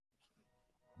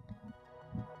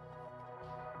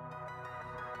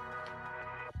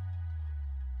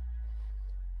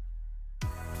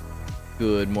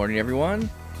Good morning, everyone.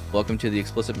 Welcome to the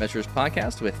Explicit Measures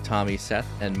Podcast with Tommy, Seth,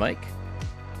 and Mike.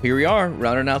 Here we are,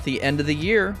 rounding out the end of the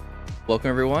year. Welcome,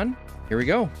 everyone. Here we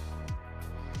go.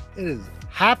 It is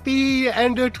happy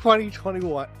end of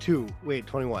 2021.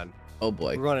 21. Oh,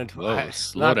 boy. We're running into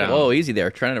slow down. Whoa, easy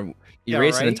there. Trying to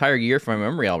erase an entire year from my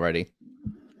memory already.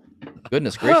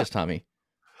 Goodness gracious, Tommy.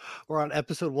 We're on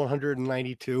episode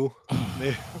 192.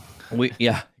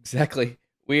 Yeah, exactly.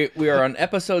 We are on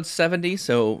episode 70,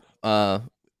 so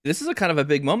this is a kind of a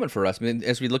big moment for us. I mean,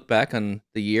 as we look back on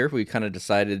the year, we kind of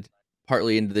decided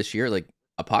partly into this year, like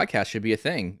a podcast should be a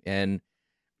thing. And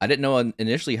I didn't know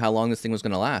initially how long this thing was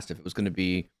going to last, if it was going to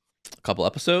be a couple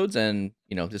episodes and,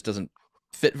 this doesn't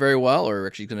fit very well or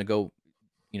actually going to go,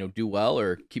 do well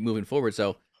or keep moving forward.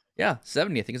 So yeah,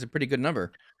 70, I think is a pretty good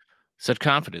number. Such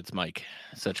confidence, Mike.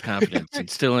 Such confidence.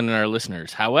 It's still in our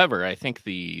listeners. However, I think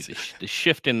the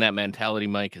shift in that mentality,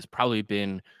 Mike, has probably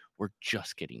been we're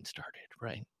just getting started,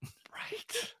 right?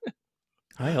 Right.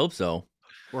 I hope so.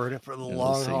 We're in it for the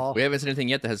long haul. We haven't seen anything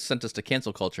yet that has sent us to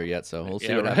cancel culture yet, so we'll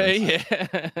see what happens.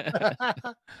 Yeah.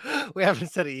 We haven't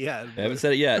said it yet. I haven't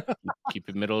said it yet. Keep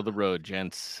it middle of the road,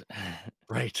 gents.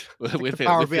 Right. with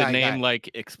a name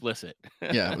like Explicit.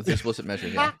 Yeah, with Explicit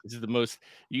Measures. Yeah. This is the most.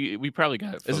 We probably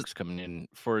got folks coming in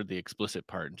for the explicit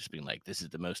part and just being like, "This is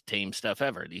the most tame stuff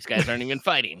ever. These guys aren't even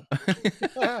fighting."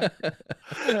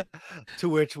 To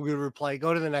which we reply,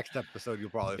 "Go to the next episode. You'll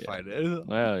probably find it."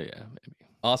 Well, yeah, maybe.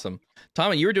 Awesome,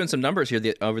 Tommy. You were doing some numbers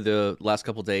here over the last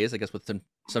couple of days, I guess, with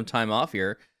some time off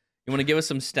here. You want to give us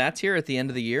some stats here at the end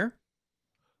of the year?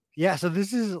 Yeah. So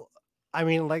this is. I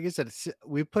mean, like I said,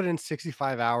 we put in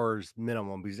 65 hours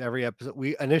minimum because every episode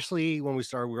we initially, when we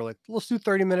started, we were like, let's do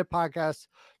 30-minute podcasts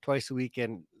twice a week.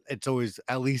 And it's always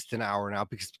at least an hour now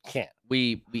because we can't.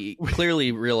 We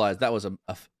clearly realized that was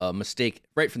a mistake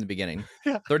right from the beginning.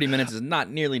 Yeah. 30 minutes is not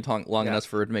nearly long enough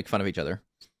for to make fun of each other.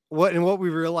 What we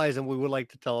realized, and we would like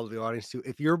to tell the audience too,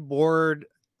 if you're bored,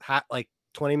 like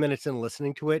 20 minutes in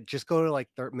listening to it, just go to like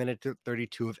minute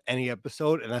 32 of any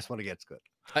episode, and that's when it gets good.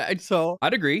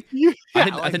 I'd agree. Yeah,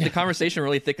 I think the conversation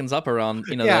really thickens up around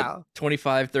that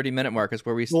 25, 30-minute mark is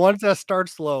where we. The ones that start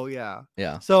slow, yeah.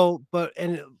 So,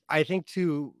 and I think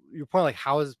to your point, like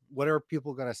what are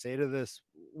people going to say to this?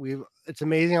 It's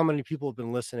amazing how many people have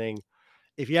been listening.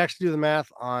 If you actually do the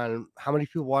math on how many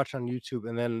people watch on YouTube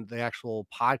and then the actual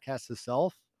podcast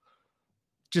itself,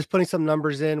 just putting some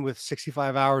numbers in with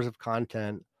 65 hours of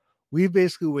content, we've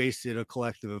basically wasted a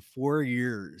collective of 4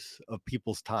 years of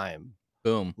people's time.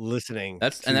 Boom. Listening.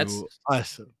 That's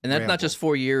us. And that's not just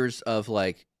 4 years of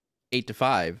like 8 to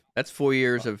 5. That's 4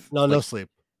 years of no sleep.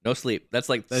 No sleep. That's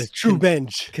like true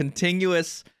binge.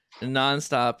 Continuous,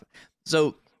 nonstop.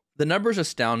 So the numbers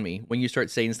astound me when you start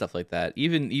saying stuff like that.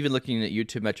 Even looking at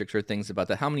YouTube metrics or things about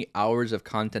that, how many hours of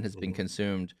content has been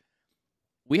consumed.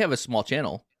 We have a small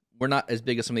channel. We're not as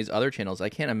big as some of these other channels. I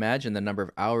can't imagine the number of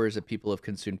hours that people have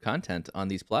consumed content on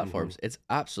these platforms. It's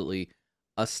absolutely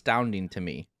astounding to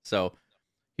me. So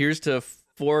here's to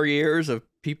 4 years of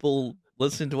people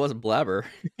listening to us blabber.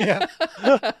 Yeah.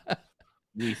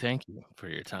 We thank you for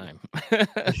your time.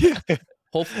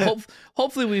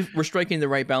 Hopefully we're striking the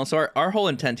right balance. So our whole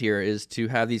intent here is to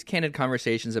have these candid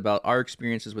conversations about our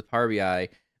experiences with Power BI.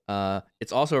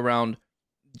 It's also around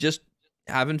just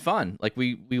having fun. Like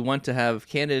we want to have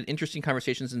candid, interesting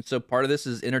conversations. And so part of this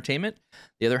is entertainment.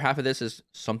 The other half of this is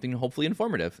something hopefully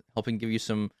informative, helping give you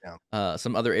some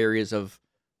other areas of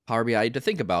Power BI to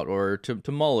think about or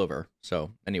to mull over.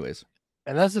 So anyways.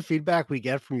 And that's the feedback we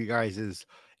get from you guys is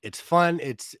it's fun.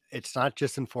 It's not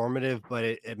just informative, but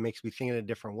it makes me think in a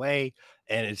different way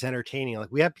and it's entertaining.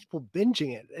 Like we have people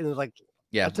binging it and like,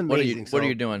 that's amazing. What are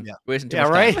you doing? Yeah, wasting too much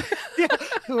time. Right. Yeah.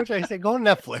 Which I say, go on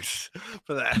Netflix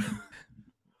for that.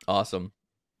 Awesome.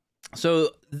 So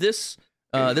this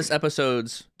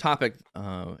episode's topic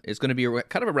is going to be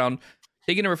kind of around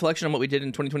taking a reflection on what we did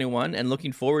in 2021 and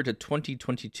looking forward to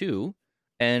 2022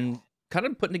 and kind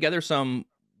of putting together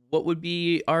what would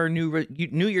be our New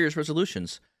Year's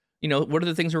resolutions. What are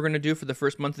the things we're going to do for the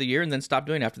first month of the year and then stop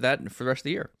doing after that and for the rest of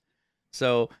the year.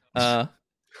 So is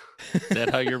that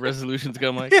how your resolutions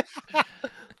go, Mike?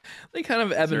 They kind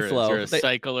of ebb and flow. Is there a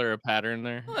cycle or a pattern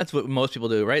there? Well, that's what most people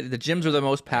do, right? The gyms are the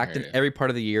most packed in every part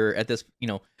of the year. At this,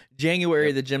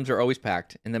 January, the gyms are always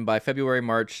packed. And then by February,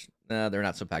 March, they're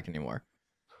not so packed anymore.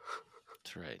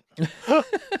 That's right.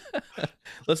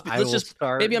 let's just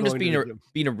maybe I'm just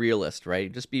being a realist,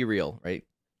 right? Just be real, right?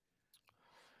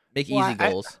 Make easy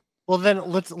goals. Then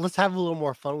let's have a little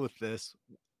more fun with this.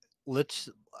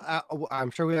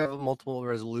 I'm sure we have multiple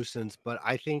resolutions, but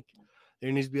I think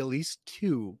there needs to be at least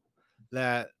 2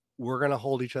 that we're going to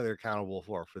hold each other accountable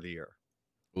for the year.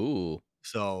 Ooh.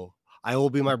 So I will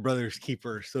be my brother's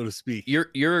keeper, so to speak.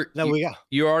 You're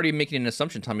already making an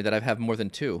assumption, Tommy, that I have more than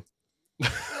 2.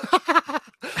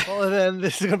 Well, then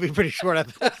this is gonna be pretty short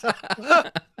episode.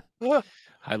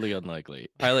 Highly unlikely.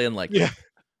 Highly unlikely. Yeah.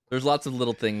 There's lots of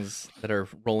little things that are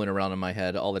rolling around in my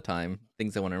head all the time.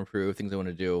 Things I want to improve, things I want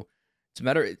to do. It's a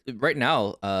matter right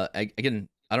now. Again,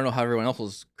 I don't know how everyone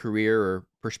else's career or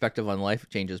perspective on life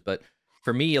changes, but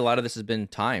for me, a lot of this has been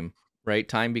time. Right,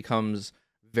 time becomes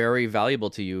very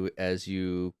valuable to you as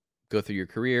you go through your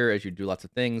career, as you do lots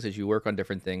of things, as you work on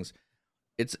different things.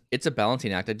 It's a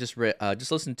balancing act. I just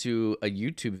listened to a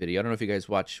YouTube video. I don't know if you guys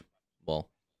watch. Well,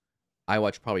 I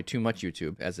watch probably too much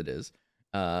YouTube as it is,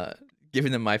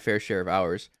 giving them my fair share of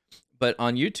hours. But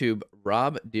on YouTube,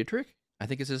 Rob Dietrich, I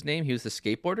think is his name. He was the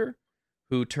skateboarder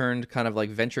who turned kind of like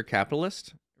venture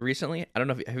capitalist recently. I don't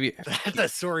know if have you. That's a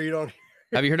story you don't.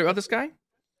 Have you heard about this guy?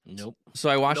 Nope. So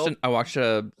I watched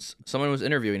someone was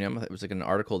interviewing him. It was like an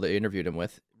article they interviewed him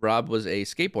with. Rob was a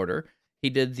skateboarder. He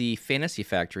did the Fantasy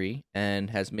Factory and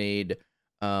has made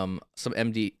some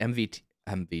MTV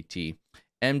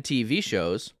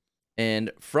shows.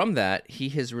 And from that, he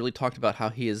has really talked about how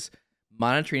he is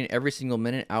monitoring every single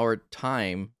minute, hour,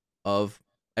 time of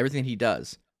everything he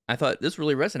does. I thought this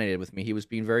really resonated with me. He was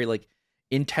being very like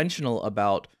intentional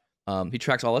about. He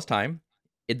tracks all his time.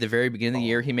 At the very beginning of the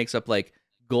year, he makes up like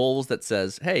goals that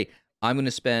says, "Hey, I'm going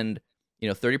to spend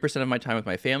 30% of my time with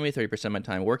my family, 30% of my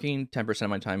time working, 10% of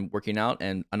my time working out,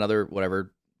 and another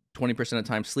 20% of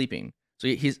time sleeping." So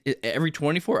he's every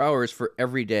 24 hours for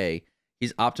every day.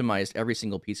 He's optimized every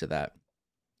single piece of that.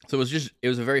 So it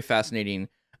was a very fascinating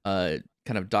kind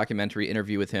of documentary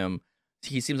interview with him.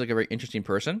 He seems like a very interesting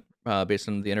person based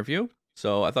on the interview.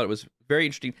 So I thought it was very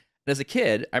interesting. And as a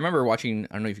kid, I remember watching.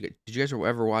 I don't know if did you guys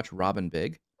ever watch Robin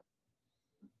Big?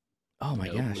 Oh my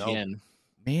gosh! No.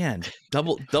 Man,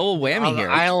 double whammy here.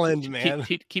 Island, man.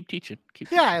 Keep teaching.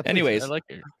 Yeah. Anyways, I like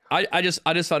it. I just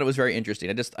thought it was very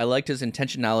interesting. I liked his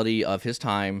intentionality of his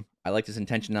time. I liked his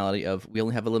intentionality of we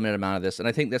only have a limited amount of this, and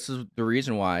I think this is the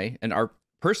reason why. And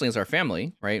personally as our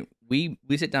family, right? We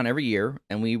sit down every year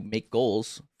and we make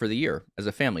goals for the year as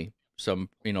a family. Some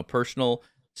personal,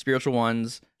 spiritual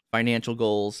ones, financial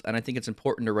goals, and I think it's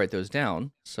important to write those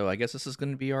down. So I guess this is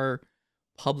going to be our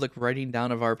public writing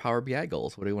down of our Power BI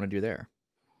goals. What do you want to do there?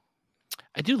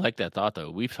 I do like that thought, though.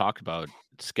 We've talked about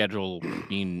schedule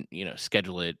being,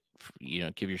 schedule it,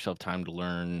 give yourself time to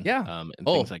learn. Yeah. And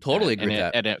things like totally that. Agree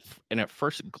with that. And at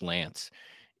first glance,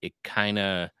 it kind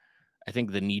of, I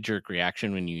think the knee-jerk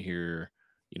reaction when you hear,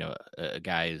 a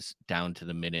guy's down to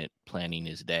the minute planning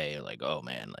his day, like, oh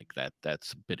man, like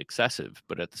that's a bit excessive.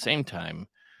 But at the same time,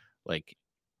 like,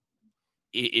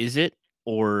 is it?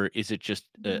 Or is it just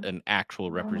an actual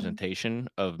representation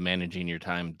of managing your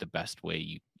time the best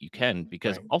way you can?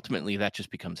 Because ultimately that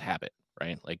just becomes habit,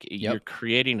 right? Like you're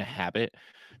creating a habit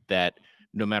that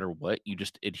no matter what, you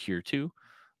just adhere to.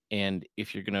 And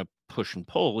if you're going to push and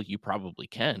pull, you probably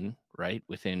can, right?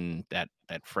 Within that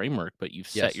framework, but you've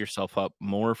set yourself up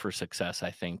more for success,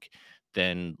 I think,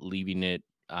 than leaving it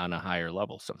on a higher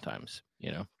level sometimes,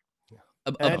 And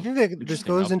I think that this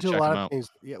goes into a lot of things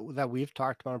that we've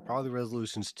talked about, and probably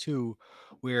resolutions too,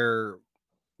 where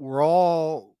we're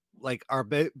all like our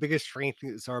biggest strength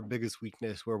is our biggest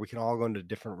weakness, where we can all go into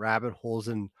different rabbit holes.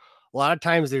 And a lot of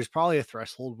times there's probably a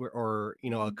threshold or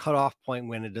a cutoff point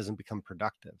when it doesn't become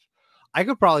productive. I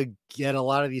could probably get a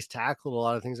lot of these tackled, a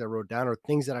lot of things I wrote down or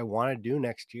things that I want to do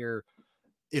next year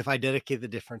if I dedicate the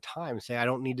different time. Say I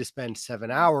don't need to spend 7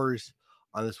 hours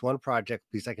on this one project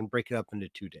because I can break it up into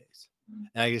 2 days.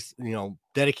 And I just,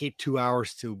 dedicate 2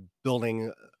 hours to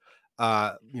building,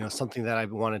 something that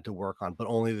I've wanted to work on, but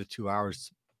only the 2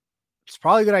 hours. It's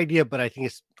probably a good idea, but I think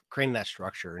it's creating that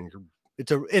structure, and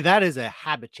that is a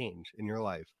habit change in your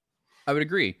life. I would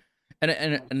agree.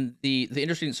 And the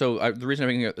interesting, so the reason I'm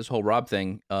bringing up this whole Rob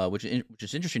thing, which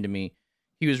is interesting to me,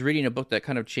 he was reading a book that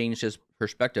kind of changed his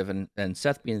perspective, and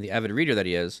Seth, being the avid reader that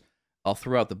he is, I'll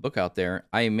throw out the book out there.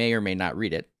 I may or may not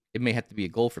read it. It may have to be a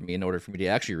goal for me in order for me to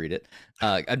actually read it.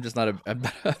 I'm just not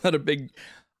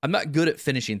I'm not good at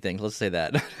finishing things. Let's say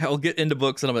that. I'll get into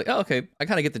books and I'm like, oh, okay, I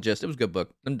kind of get the gist. It was a good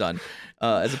book. I'm done.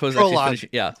 As opposed to actually finishing.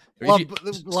 Yeah.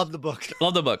 Love the book.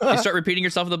 Love the book. You start repeating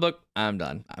yourself in the book, I'm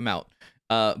done. I'm out.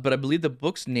 But I believe the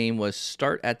book's name was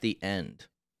Start at the End.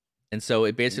 And so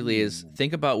it basically is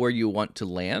think about where you want to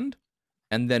land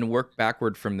and then work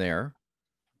backward from there.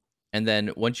 And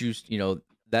then once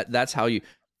that's how you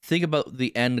think about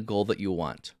the end goal that you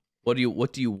want. What do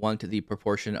you want the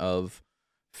proportion of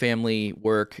family,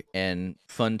 work, and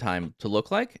fun time to look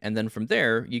like? And then from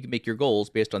there, you can make your goals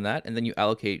based on that, and then you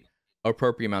allocate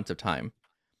appropriate amounts of time.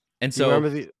 And so, do you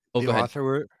remember the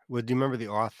author? Do you remember the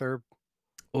author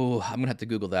Oh, I'm gonna have to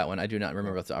Google that one. I do not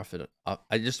remember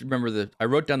I just remember I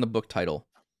wrote down the book title.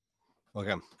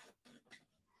 Okay.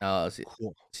 Let's see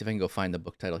if I can go find the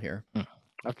book title here. I'll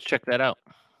have to check that out.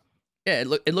 Yeah,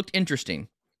 it looked interesting.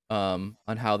 On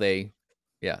how they,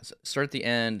 start at the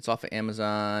end. It's off of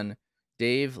Amazon.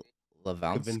 Dave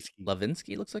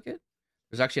Levinsky looks like it.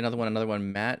 There's actually another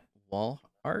one, Matt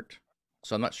Walhart.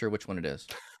 So I'm not sure which one it is.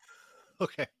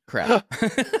 Okay. Crap.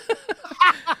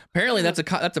 Apparently that's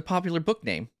a popular book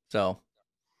name. So,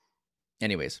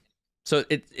 anyways, so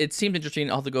it seemed interesting.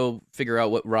 I'll have to go figure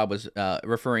out what Rob was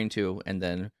referring to, and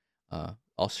then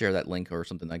I'll share that link or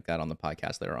something like that on the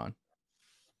podcast later on.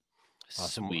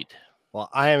 Awesome. Sweet. Well,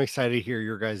 I am excited to hear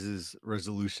your guys'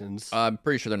 resolutions. I'm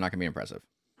pretty sure they're not going to be impressive.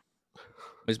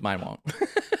 At least mine won't.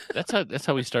 That's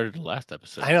how we started the last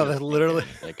episode. I know, that's literally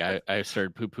like I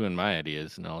started poo-pooing my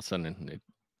ideas, and all of a sudden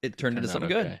it turned into something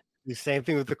good. The same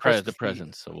thing with the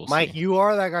presents. So we'll Mike, see. you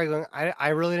are that guy going, I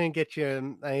really didn't get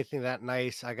you anything that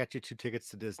nice. I got you 2 tickets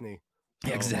to Disney.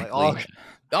 So, exactly. Like,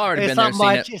 already been there,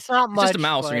 seen it. It's not much. Just a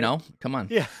mouse, but... Come on.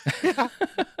 Yeah.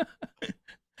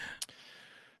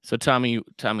 So Tommy,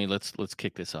 let's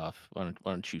kick this off. Why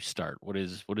don't you start? What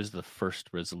is the first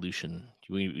resolution?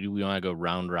 Do we want to go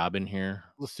round robin here?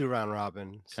 Let's do round robin.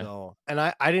 Okay. So, and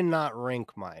I did not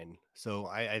rank mine, so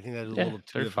I think that's a little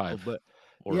too difficult. But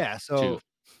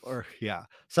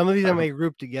some of these I may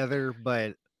group together,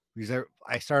 but because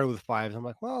I started with 5s, I'm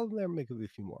like, well, there may be a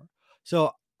few more.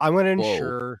 So I'm going to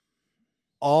ensure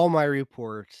all my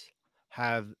reports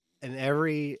have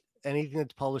anything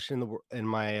that's published in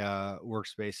my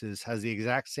workspaces has the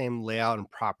exact same layout and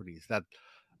properties. That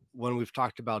when we've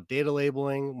talked about data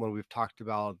labeling, when we've talked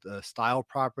about style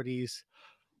properties,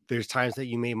 there's times that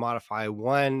you may modify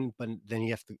one, but then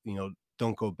you have to,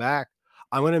 don't go back.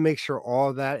 I'm going to make sure all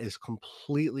of that is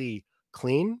completely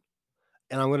clean,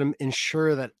 and I'm going to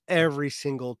ensure that every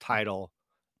single title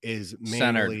is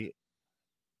manually.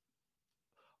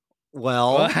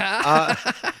 Well,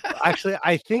 actually,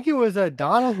 I think it was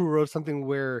Donald who wrote something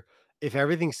where if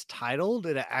everything's titled,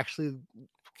 it actually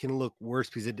can look worse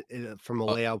because it from a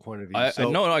layout point of view.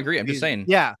 I agree. I'm just saying.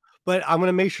 Yeah, but I'm going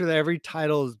to make sure that every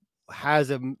title has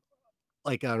a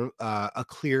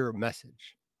clear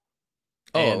message.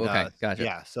 Okay, gotcha.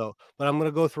 Yeah, but I'm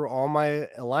going to go through all my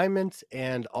alignments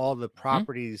and all the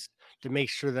properties to make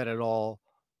sure that it all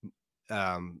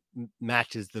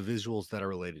matches the visuals that are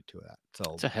related to that.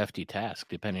 So it's a hefty task,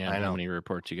 depending on how many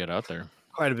reports you get out there.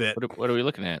 Quite a bit. What are we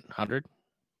looking at? 100?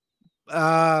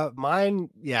 Mine,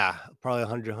 probably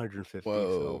 100, 150.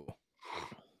 Whoa. So.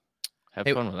 Have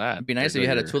fun with that. It'd be nice if you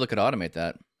had a tool that could automate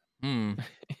that.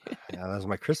 Yeah, that was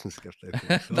my Christmas gift. I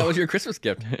think, so. That was your Christmas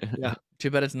gift. Yeah. Too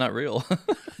bad it's not real.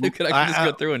 You could actually just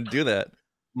go through and do that.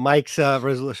 Mike's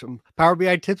resolution: Power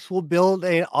BI tips will build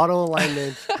an auto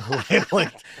alignment.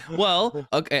 Well,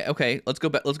 okay. Let's go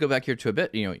back here to a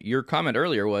bit. Your comment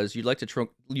earlier was you like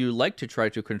to try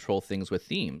to control things with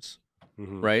themes,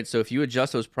 right? So if you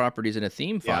adjust those properties in a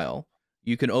theme file,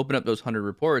 you can open up those 100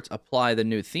 reports, apply the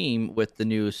new theme with the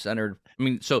new centered.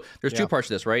 So there's 2 parts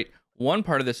to this, right? One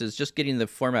part of this is just getting the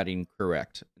formatting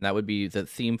correct, and that would be the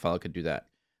theme file could do that.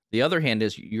 The other hand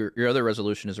is your other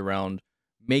resolution is around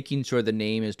making sure the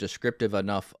name is descriptive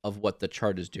enough of what the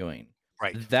chart is doing.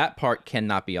 Right. That part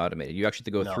cannot be automated. You actually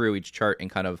have to go through each chart and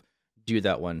kind of do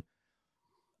that one.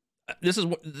 This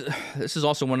is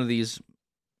also one of these.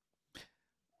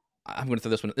 I'm going to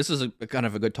throw this one. This is a kind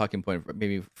of a good talking point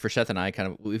maybe for Seth and I.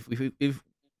 Kind of we've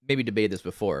maybe debated this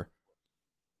before.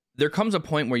 There comes a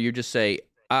point where you just say,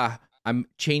 I'm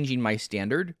changing my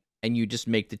standard, and you just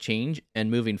make the change, and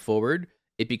moving forward,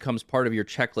 it becomes part of your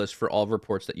checklist for all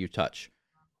reports that you touch.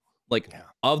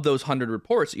 Of those 100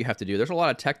 reports that you have to do, there's a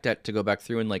lot of tech debt to go back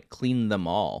through and clean them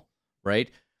all, right?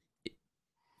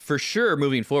 For sure,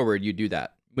 moving forward, you do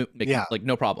that.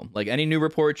 No problem. Any new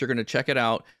reports, you're going to check it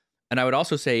out. And I would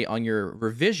also say on your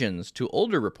revisions to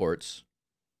older reports,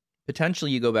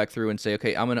 potentially you go back through and say,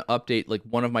 okay, I'm going to update,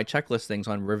 one of my checklist things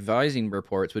on revising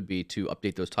reports would be to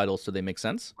update those titles so they make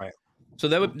sense. Right. So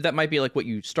that might be what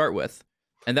you start with.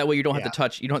 And that way you don't have to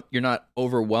touch, you're not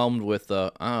overwhelmed with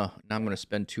now I'm going to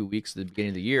spend 2 weeks at the beginning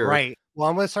of the year. Right. Well,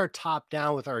 I'm going to start top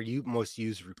down with our most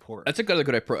used report. That's another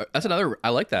good approach. I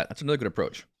like that. That's another good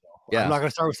approach. Yeah. I'm not going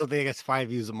to start with something that gets 5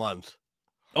 views a month.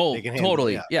 Oh,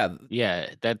 totally. Yeah.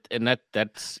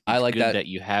 That's I like good that. That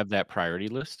you have that priority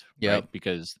list. Yeah. Right?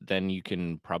 Because then you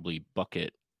can probably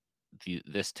bucket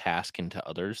this task into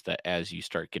others that as you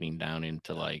start getting down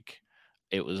into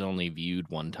it was only viewed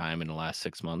one time in the last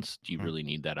 6 months. Do you really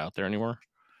need that out there anymore?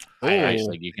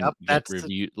 You can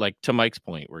review, to Mike's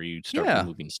point, where you start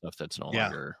removing stuff that's no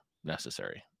longer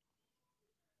necessary.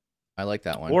 I like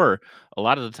that one. Or a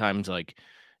lot of the times, like,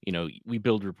 we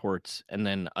build reports and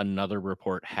then another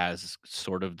report has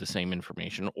sort of the same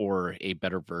information or a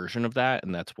better version of that,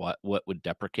 and that's what would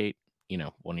deprecate,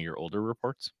 one of your older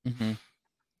reports. Mm-hmm.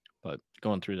 But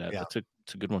going through that,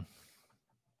 it's a good one.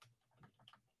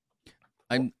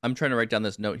 I'm trying to write down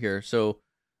this note here. So,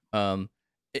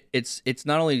 it's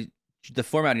not only the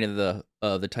formatting of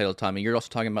the title, Tommy. You're also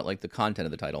talking about like the content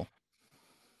of the title.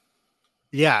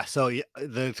 Yeah. So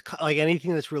like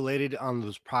anything that's related on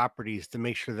those properties to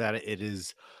make sure that it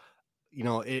is,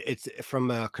 it's from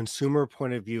a consumer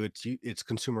point of view, it's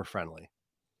consumer friendly.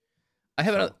 I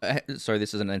have sorry,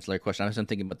 this is an ancillary question. I'm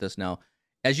thinking about this now.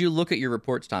 As you look at your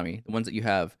reports, Tommy, the ones that you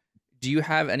have, do you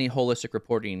have any holistic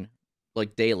reporting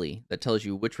like daily that tells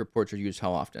you which reports are used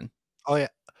how often? Oh yeah.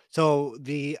 So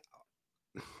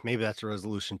maybe that's a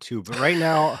resolution too, but right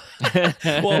now,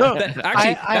 well,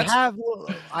 actually,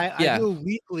 I do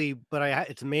weekly, but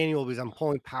it's manual because I'm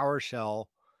pulling PowerShell,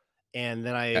 and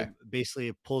then I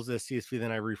basically pulls the CSV,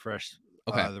 then I refresh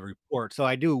the report. So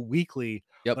I do weekly,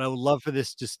 but I would love for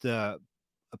this just a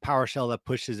PowerShell that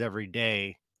pushes every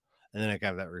day, and then I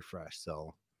got that refresh.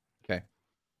 So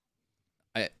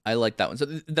I like that one. So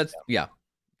that's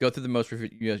go through the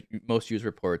most used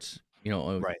reports.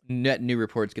 Net new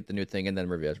reports, get the new thing, and then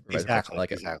revise. Exactly. I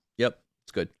like it. Yep,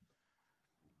 it's good.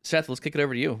 Seth, let's kick it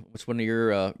over to you. What's one of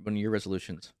your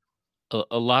resolutions?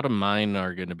 A lot of mine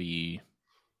are going to be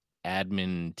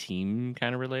admin team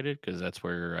kind of related because that's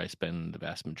where I spend the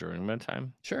vast majority of my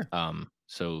time. Sure.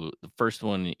 So the first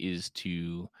one is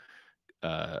to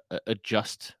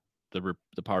adjust the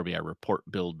Power BI report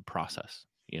build process.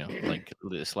 Like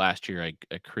this last year,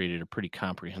 I created a pretty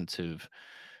comprehensive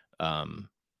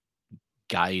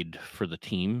guide for the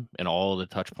team and all the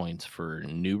touch points for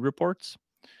new reports,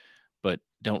 but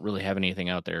don't really have anything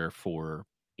out there for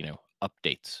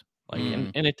updates. Like,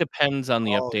 and it depends on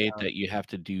the update that you have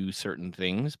to do certain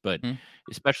things, but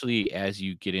especially as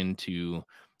you get into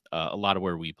a lot of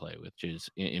where we play, which is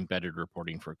embedded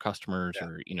reporting for customers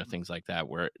or things like that,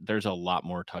 where there's a lot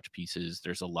more touch pieces,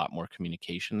 there's a lot more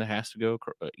communication that has to go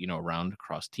around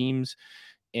across teams,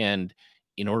 and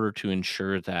in order to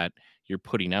ensure that you're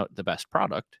putting out the best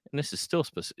product, and this is still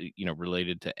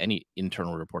related to any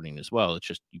internal reporting as well. It's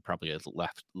just you probably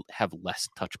have less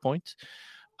touch points.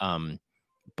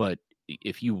 But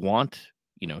if you want,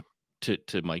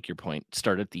 to Mike, your point,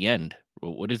 start at the end.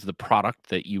 Well, what is the product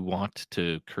that you want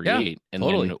to create, and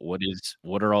then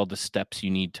what are all the steps you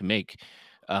need to make,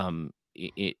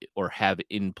 or have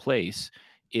in place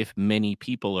if many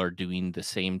people are doing the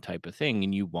same type of thing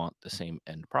and you want the same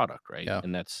end product, right? Yeah.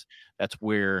 And that's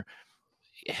where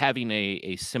having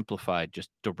a simplified, just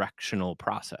directional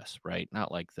process, right?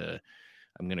 Not like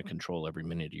I'm going to control every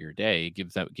minute of your day.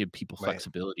 Give people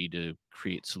flexibility to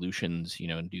create solutions,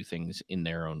 and do things in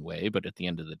their own way. But at the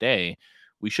end of the day,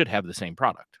 we should have the same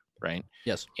product, right?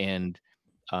 Yes. And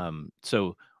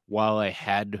so while I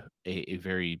had a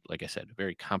very, like I said, a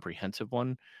very comprehensive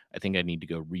one, I think I need to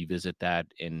go revisit that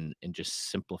and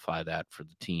just simplify that for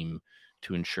the team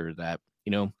to ensure that,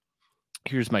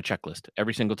 here's my checklist.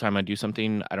 Every single time I do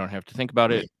something, I don't have to think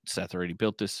about it. Seth already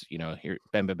built this, here,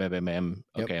 bam, bam, bam, bam, bam.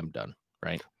 Okay, I'm done.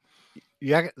 Right.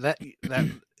 Yeah, that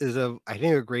is I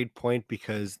think a great point,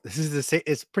 because this is the same.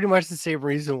 It's pretty much the same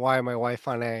reason why my wife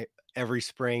and I every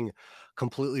spring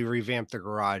completely revamp the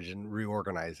garage and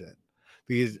reorganize it,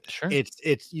 because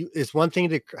it's one thing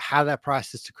to have that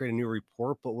process to create a new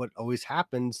report, but what always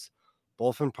happens,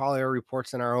 both in probably our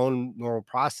reports and our own normal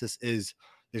process, is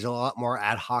there's a lot more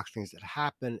ad hoc things that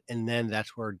happen, and then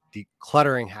that's where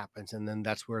decluttering happens, and then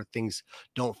that's where things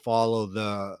don't follow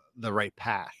the right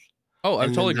path. Oh, I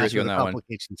totally agree with you on that one.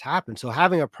 Complications happen. So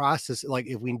having a process, like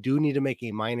if we do need to make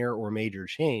a minor or major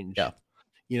change,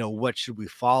 what should we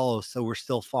follow? So we're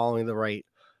still following the right,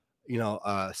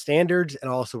 standards, and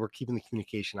also we're keeping the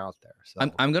communication out there.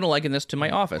 So I'm going to liken this to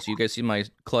my office. You guys see my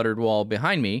cluttered wall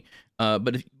behind me,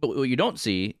 but what you don't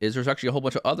see is there's actually a whole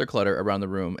bunch of other clutter around the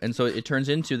room, and so it turns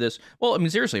into this. Well, I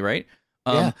mean, seriously, right?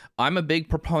 I'm a big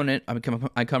proponent.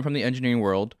 I come from the engineering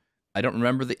world. I don't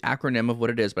remember the acronym of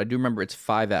what it is, but I do remember it's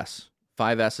 5S.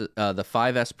 5S, the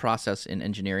 5S process in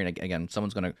engineering. Again,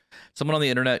 someone on the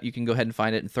internet, you can go ahead and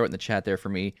find it and throw it in the chat there for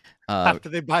me. After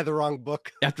they buy the wrong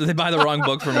book. After they buy the wrong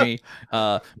book for me.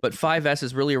 But 5S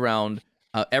is really around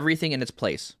everything in its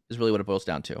place is really what it boils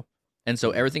down to. And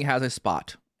so everything has a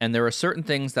spot. And there are certain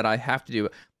things that I have to do.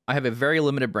 I have a very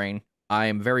limited brain. I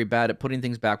am very bad at putting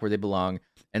things back where they belong.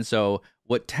 And so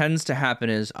what tends to happen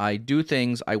is I do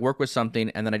things, I work with something,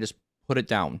 and then I just put it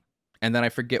down. And then I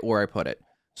forget where I put it.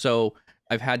 So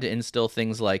I've had to instill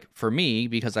things like, for me,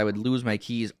 because I would lose my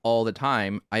keys all the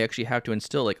time, I actually have to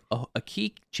instill like a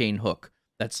keychain hook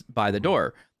that's by the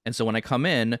door. And so when I come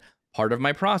in, part of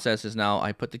my process is now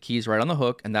I put the keys right on the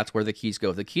hook, and that's where the keys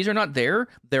go. If the keys are not there,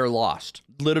 they're lost.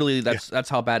 Literally, that's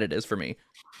how bad it is for me.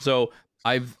 So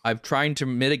I've trying to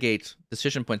mitigate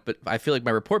decision points, but I feel like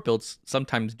my report builds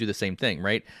sometimes do the same thing,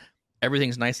 right?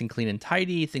 Everything's nice and clean and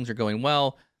tidy. Things are going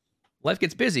well. Life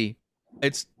gets busy.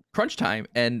 It's crunch time,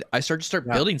 and I start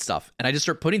building stuff, and I just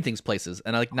start putting things places.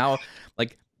 And I now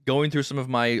going through some of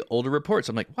my older reports,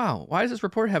 I'm like, wow, why does this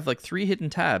report have like 3 hidden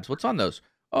tabs? What's on those?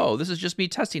 Oh, this is just me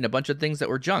testing a bunch of things that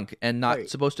were junk and not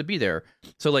supposed to be there.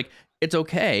 So like, it's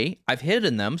okay. I've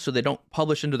hidden them so they don't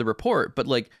publish into the report, but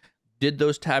like, did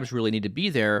those tabs really need to be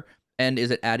there? And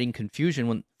is it adding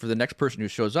confusion for the next person who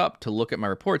shows up to look at my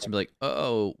reports and be like,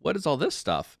 oh, what is all this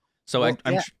stuff? So I'm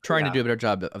trying to do a better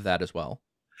job of that as well.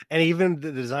 And even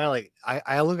the design, like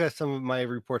I look at some of my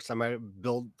reports, I might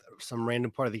build some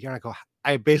random part of the year, and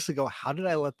I basically go, how did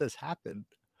I let this happen?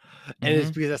 And it's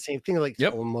because that same thing, like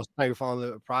most of the time you're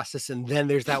following the process, and then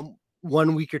there's that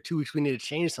 1 week or 2 weeks we need to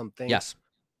change something. Yes.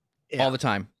 Yeah. All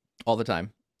the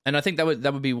time. And I think that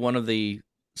would be one of the,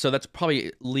 so that's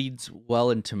probably leads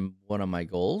well into one of my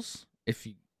goals. If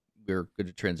we're good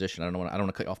to transition, I don't want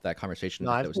to cut off that conversation.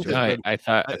 No, I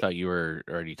thought you were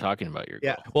already talking about your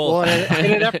goal. Well, in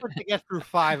an effort to get through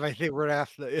 5, I think we're gonna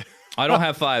have to. I don't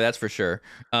have 5, that's for sure.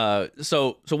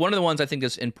 So one of the ones I think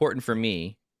is important for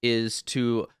me is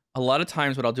to, a lot of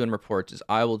times what I'll do in reports is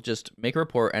I will just make a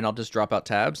report and I'll just drop out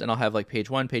tabs, and I'll have like page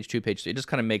 1, page 2, page 3. It just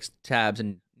kind of makes tabs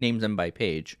and names them by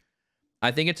page.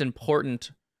 I think it's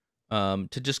important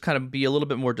to just kind of be a little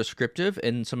bit more descriptive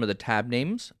in some of the tab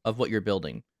names of what you're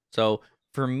building. So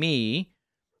for me,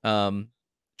 I'm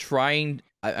trying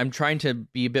to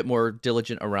be a bit more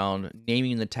diligent around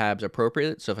naming the tabs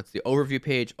appropriate. So if it's the overview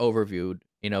page, overviewed,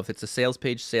 if it's a sales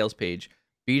page,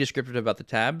 be descriptive about the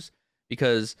tabs,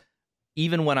 because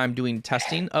even when I'm doing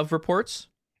testing of reports,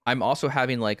 I'm also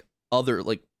having like other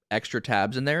like extra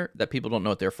tabs in there that people don't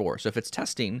know what they're for. So if it's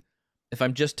testing, if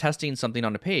I'm just testing something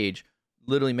on a page,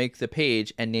 literally make the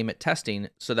page and name it testing,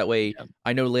 so that way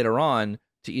I know later on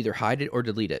to either hide it or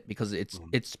delete it, because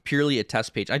it's purely a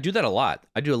test page. I do that a lot.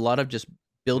 I do a lot of just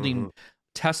building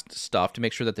test stuff to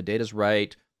make sure that the data's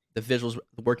right, the visuals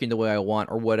working the way I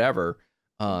want, or whatever.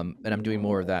 And I'm doing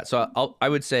more of that. So I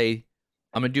would say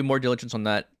I'm going to do more diligence on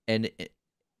that. And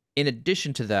in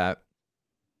addition to that,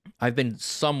 I've been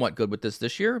somewhat good with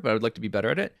this year, but I would like to be better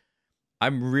at it.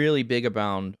 I'm really big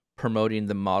about promoting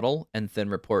the model and then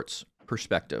reports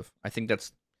perspective. I think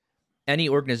that's any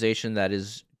organization that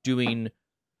is doing,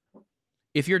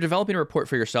 if you're developing a report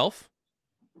for yourself,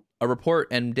 a report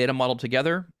and data model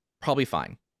together, probably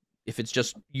fine. If it's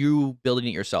just you building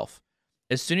it yourself.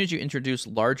 As soon as you introduce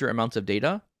larger amounts of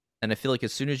data, and I feel like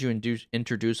as soon as you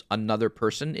introduce another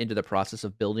person into the process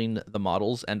of building the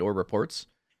models and or reports,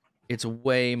 it's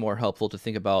way more helpful to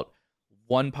think about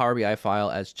one Power BI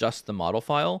file as just the model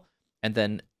file. And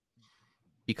then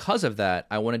because of that,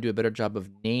 I want to do a better job of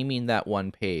naming that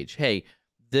one page. Hey,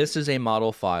 this is a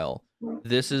model file.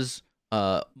 This is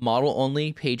model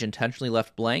only, page intentionally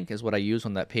left blank is what I use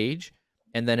on that page.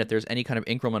 And then if there's any kind of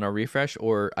incremental refresh,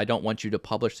 or I don't want you to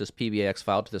publish this PBAX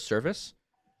file to the service,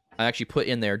 I actually put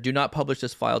in there, do not publish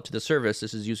this file to the service.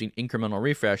 This is using incremental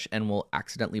refresh and will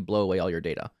accidentally blow away all your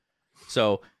data.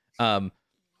 So,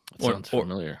 sounds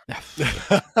familiar.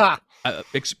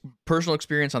 Personal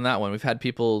experience on that one. We've had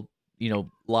people,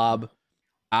 lob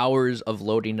hours of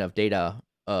loading of data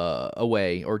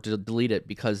away or to delete it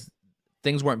because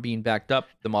things weren't being backed up.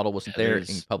 The model wasn't there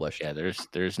being published. Yeah,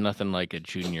 there's nothing like a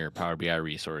junior Power BI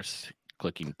resource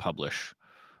clicking publish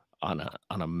on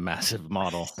a massive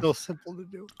model. So simple to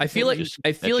do. I feel like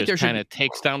there kind of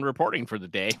takes down reporting for the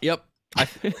day. Yep.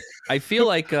 I feel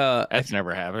like that's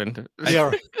never happened.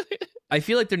 I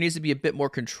feel like there needs to be a bit more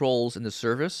controls in the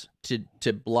service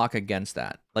to block against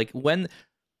that. Like when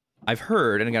I've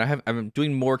heard, and again, I'm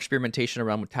doing more experimentation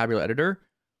around with Tabular Editor.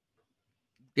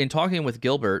 In talking with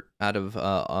Gilbert out of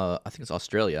I think it's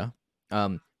Australia,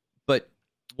 but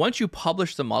once you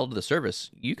publish the model to the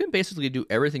service, you can basically do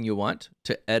everything you want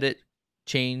to edit,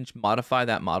 change, modify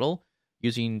that model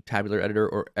using Tabular Editor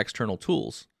or external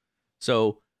tools.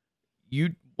 So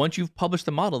once you've published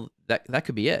the model, that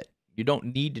could be it. You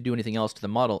don't need to do anything else to the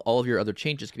model. All of your other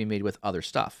changes can be made with other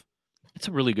stuff. It's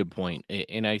a really good point.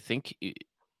 And I think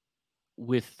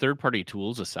with third-party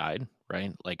tools aside,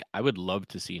 right? Like I would love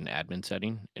to see an admin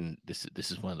setting, and this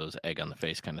is one of those egg on the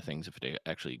face kind of things if it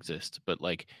actually exists. But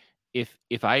like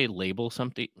if I label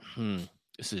something,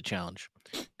 this is a challenge,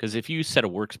 because if you set a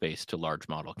workspace to large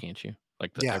model, can't you?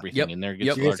 Like Yeah. everything in there Yep. gets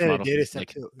You're gonna large say the model. data set Like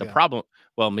too. the Yeah. problem,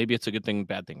 well, maybe it's a good thing,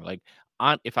 bad thing. Like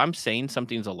if I'm saying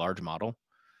something's a large model,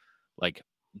 like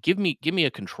give me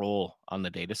a control on the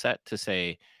data set to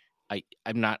say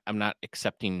I'm not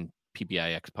accepting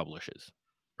PBIX publishes,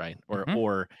 right? Mhm.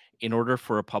 Or in order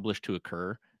for a publish to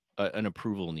occur, an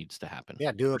approval needs to happen.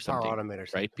 Yeah, do or a Power something, Automate or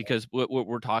something. right? Because what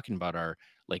we're talking about are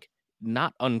like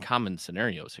not uncommon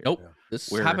scenarios here. Nope. Yeah. This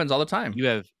Where happens all the time. you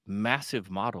have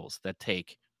massive models that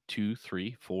take 2,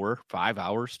 3, 4, 5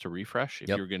 hours to refresh if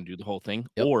Yep. you're going to do the whole thing,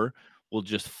 Yep. or will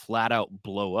just flat out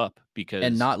blow up because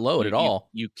And not load at all.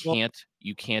 you can't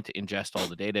ingest all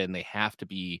the data, and they have to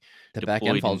be The back deployed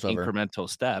end in falls over. incremental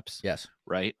steps, Yes.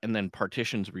 right? And then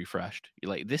partitions refreshed. You're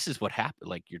like, this is what happened,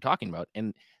 like you're talking about,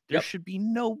 and there Yep. should be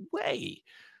no way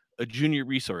a junior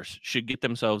resource should get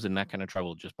themselves in that kind of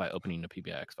trouble just by opening a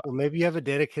PBIX file. Well, maybe you have a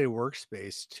dedicated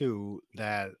workspace too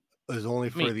that is only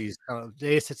for these kind of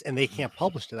data sets, and they can't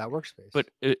publish to that workspace. But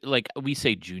like we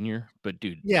say junior, but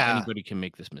dude, Yeah. anybody can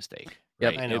make this mistake,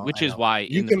 Yep. right? I know, Which I is know. why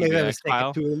You in the can make that PBIX mistake file,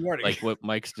 at 2 in the morning. like what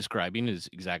Mike's describing is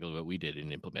exactly what we did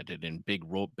and implemented in big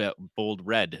bold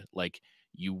red. Like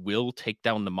you will take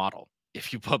down the model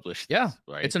if you publish this, Yeah.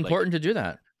 right? It's important to do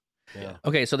that. Yeah.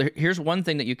 Okay, so here's one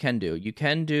thing that you can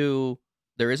do.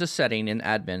 There is a setting in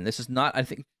admin. This is not, I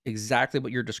think, exactly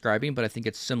what you're describing, but I think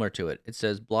it's similar to it. It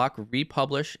says block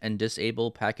republish and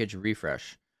disable package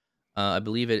refresh. I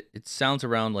believe it sounds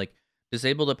around like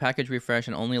disable the package refresh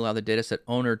and only allow the dataset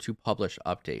owner to publish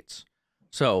updates.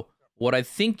 So what I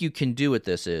think you can do with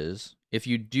this is if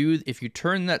you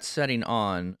turn that setting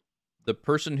on, the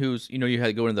person who's, you had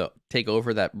to go in take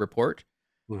over that report.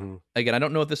 Mm-hmm. Again, I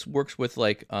don't know if this works with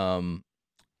like service.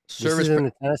 This is in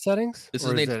the tenant settings? This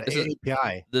or is is the it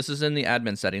API. This is in the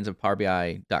admin settings of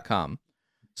PowerBI.com.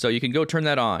 So you can go turn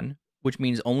that on, which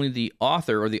means only the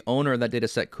author or the owner of that data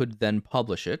set could then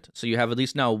publish it. So you have at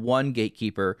least now one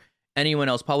gatekeeper. Anyone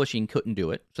else publishing couldn't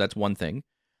do it. So that's one thing.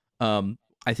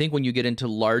 I think when you get into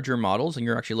larger models and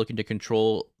you're actually looking to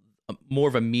control more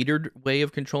of a metered way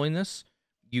of controlling this,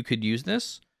 you could use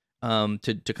this to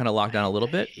kind of lock down a little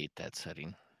bit. I hate that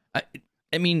setting.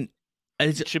 I mean,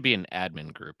 it should be an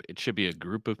admin group. It should be a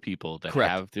group of people that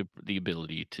Correct. have the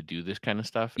ability to do this kind of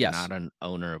stuff, Yes. not an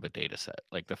owner of a data set.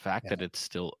 Like the fact that it's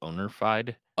still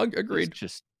owner-fied. Agreed.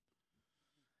 Just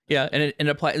yeah, and it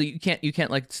apply. You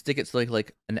can't like stick it to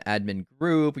like an admin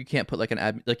group. You can't put like an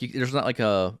admin there's not like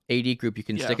a AD group you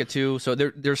can stick it to. So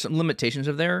there's some limitations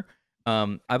of there.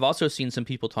 I've also seen some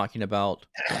people talking about.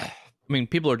 I mean,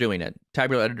 people are doing it.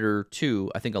 Tabular Editor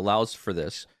 2, I think, allows for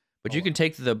this, but you can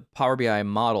take the Power BI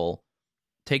model,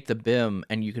 take the BIM,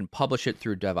 and you can publish it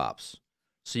through DevOps.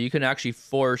 So you can actually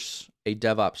force a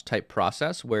DevOps type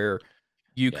process where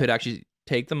you could actually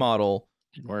take the model,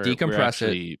 decompress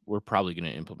it. We're probably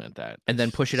going to implement that, and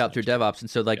then push it out through DevOps. And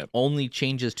so only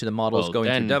changes to the models going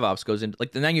through DevOps goes into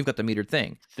then you've got the metered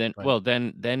thing. Then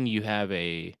then you have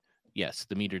the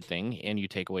metered thing, and you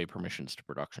take away permissions to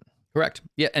production. Correct.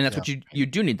 Yeah, and that's what you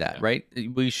do need that, right?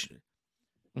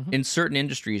 In certain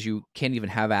industries, you can't even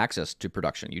have access to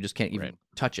production. You just can't even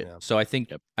touch it. Yeah. So I think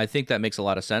that makes a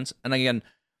lot of sense. And again,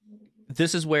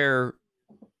 this is where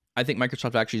I think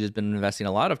Microsoft actually has been investing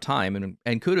a lot of time,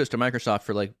 and kudos to Microsoft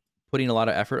for putting a lot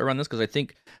of effort around this, because I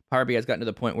think Power BI has gotten to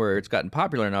the point where it's gotten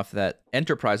popular enough that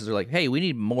enterprises are like, hey, we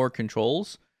need more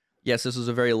controls. Yes, this is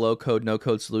a very low code, no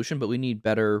code solution, but we need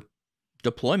better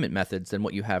deployment methods than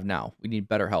what you have now. We need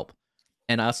better help.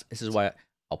 And this is why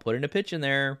I'll put in a pitch in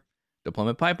there.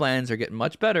 Deployment pipelines are getting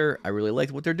much better. I really like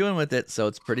what they're doing with it, so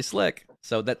it's pretty slick.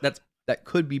 So that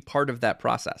could be part of that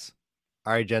process.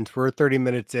 All right, gents, we're 30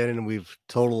 minutes in, and we've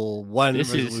total one.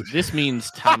 This means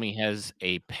Tommy has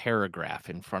a paragraph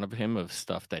in front of him of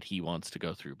stuff that he wants to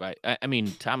go through. But I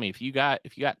mean, Tommy, if you got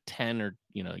 10 or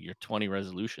your 20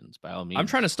 resolutions, by all means. I'm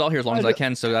trying to stall here as long as I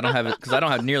can, so I don't have it, because I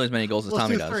don't have nearly as many goals as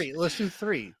Tommy does. Let's do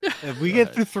 3. If we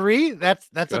get through 3, that's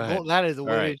a goal. That is a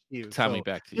way to achieve. Tommy,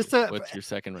 back to you. What's your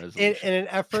second resolution? In an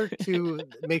effort to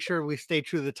make sure we stay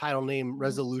true to the title name,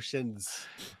 resolutions.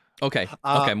 Okay.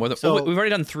 We've already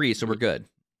done 3, so we're good.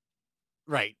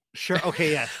 Right. Sure.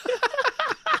 Okay. Yeah.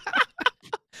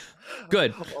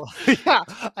 Good. Yeah.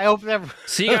 I hope that.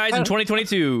 See you guys in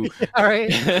 2022. All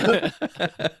right.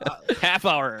 Half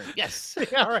hour. Yes.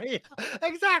 All right.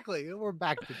 Exactly. We're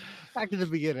back to the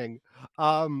beginning.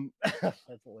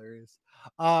 That's hilarious.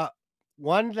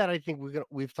 One that I think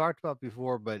we've talked about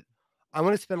before, but I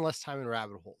want to spend less time in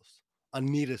rabbit holes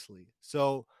needlessly.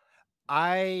 So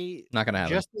not gonna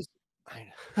happen.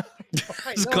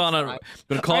 Just calling on. I'm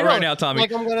gonna call it right now, Tommy.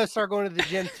 Like I'm gonna start going to the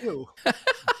gym too.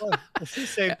 It's the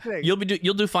same thing.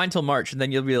 You'll do fine till March, and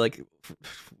then you'll be like,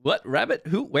 "What rabbit?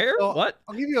 Who? Where? So, what?"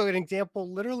 I'll give you an example,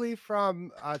 literally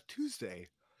from Tuesday.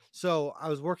 So I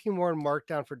was working more in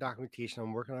Markdown for documentation.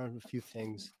 I'm working on a few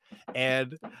things,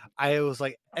 and I was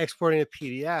like exporting a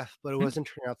PDF, but it wasn't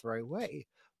turning out the right way.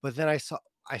 But then I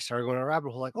started going to a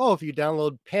rabbit hole, like, oh, if you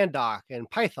download Pandoc and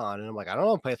Python, and I'm like, I don't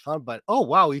know Python, but oh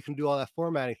wow, you can do all that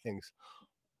formatting things.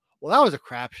 Well, that was a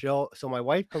crap show. So my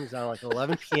wife comes down like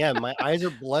 11 p.m. My eyes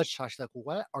are bloodshot. She's like,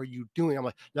 "What are you doing?" I'm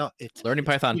like, "No, it's learning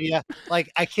Python." Yeah,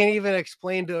 like I can't even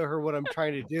explain to her what I'm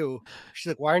trying to do. She's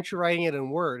like, "Why aren't you writing it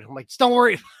in Word?" I'm like, "Just don't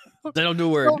worry." They don't do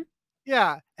Word. So,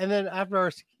 yeah, and then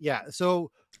afterwards, so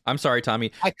I'm sorry,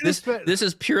 Tommy. This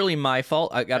is purely my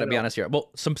fault. I got to be honest here. Well,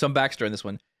 some backstory on this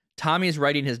one. Tommy is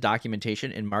writing his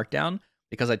documentation in Markdown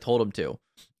because I told him to,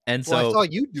 and so I saw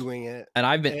you doing it, and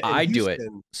I do it.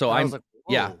 So I'm like,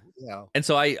 yeah. And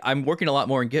so I'm working a lot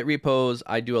more in Git repos.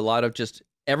 I do a lot of just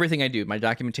everything I do. My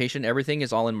documentation, everything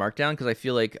is all in Markdown because I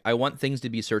feel like I want things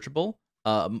to be searchable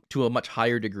to a much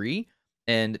higher degree.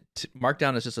 And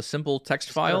Markdown is just a simple text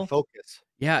file. Focus.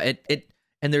 Yeah,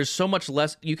 and there's so much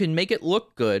less. You can make it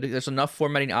look good. There's enough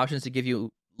formatting options to give you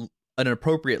an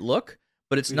appropriate look,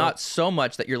 but it's not so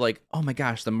much that you're like, oh my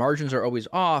gosh, the margins are always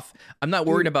off. I'm not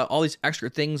worried about all these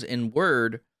extra things in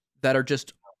Word that are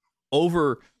just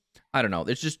over. I don't know.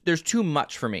 There's too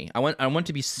much for me. I want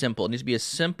to be simple. It needs to be a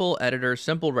simple editor,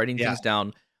 simple writing things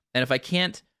down. And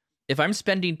if I'm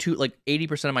spending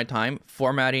 80% of my time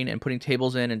formatting and putting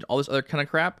tables in and all this other kind of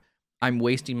crap, I'm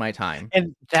wasting my time.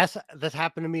 And that's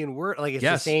happened to me in Word. Like it's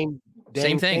the same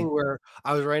thing where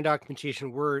I was writing documentation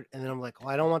in Word, and then I'm like, well,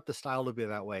 I don't want the style to be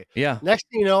that way. Yeah. Next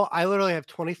thing you know, I literally have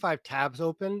 25 tabs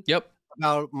open. Yep.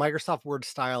 About Microsoft Word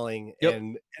styling,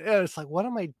 and it's like, what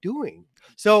am I doing?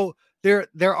 So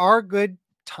there are good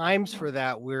times for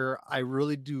that where I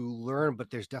really do learn,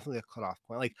 but there's definitely a cutoff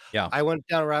point. Like, I went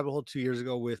down a rabbit hole 2 years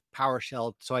ago with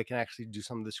PowerShell, so I can actually do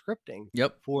some of the scripting.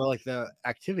 For like the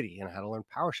activity and how to learn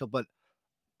PowerShell, but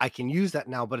I can use that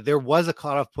now. But there was a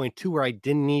cutoff point too where I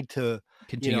didn't need to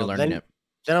continue learning it.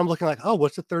 Then I'm looking like, oh,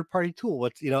 what's a third party tool?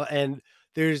 What's and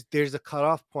there's a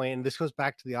cutoff point, and this goes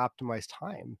back to the optimized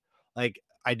time. Like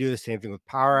I do the same thing with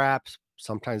Power Apps.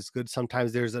 Sometimes it's good.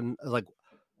 Sometimes there's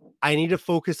I need to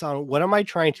focus on what am I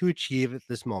trying to achieve at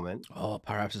this moment. Oh,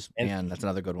 Power Apps that's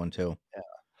another good one too. Yeah.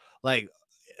 Like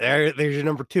there's your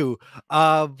number 2.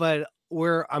 But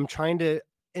where I'm trying to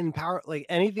empower, like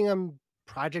anything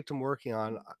project I'm working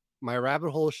on, my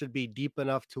rabbit hole should be deep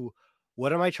enough to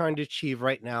what am I trying to achieve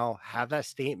right now, have that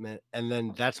statement, and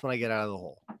then that's when I get out of the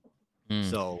hole.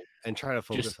 So, and try to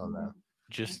focus on that.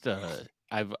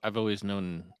 I've always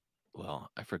known,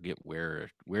 well, I forget where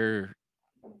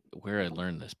I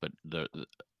learned this, but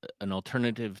an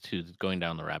alternative to going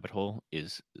down the rabbit hole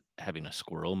is having a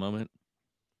squirrel moment.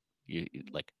 You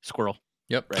like squirrel.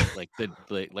 Yep. Right.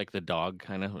 Like the dog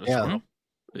kind of. Yeah. Squirrel.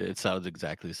 It sounds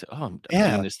exactly the same. Oh, I'm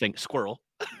doing this thing. Squirrel.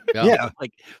 Yeah.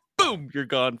 Like boom, you're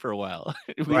gone for a while.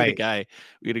 We had a guy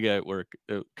at work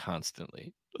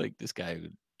constantly. Like this guy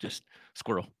would just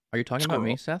squirrel. Are you talking about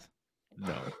me, Seth?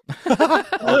 No.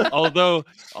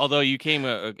 although you came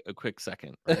a quick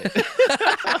second. Right?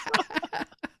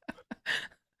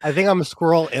 I think I'm a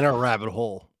squirrel in a rabbit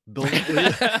hole. But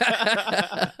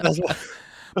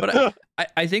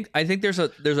I think there's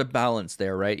a balance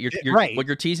there, right? You're right. What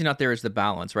you're teasing out there is the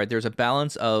balance, right? There's a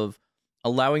balance of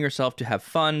allowing yourself to have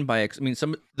fun by.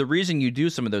 The reason you do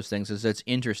some of those things is it's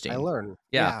interesting. I learn.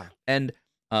 Yeah. And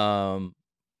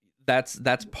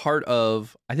that's part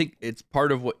of. I think it's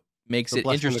part of what makes it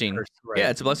interesting. Curse, right? Yeah,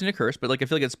 it's a blessing and a curse, but like I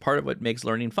feel like it's part of what makes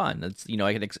learning fun. It's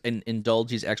I can indulge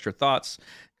these extra thoughts,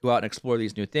 go out and explore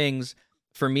these new things.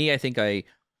 For me, I think I've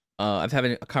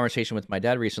having a conversation with my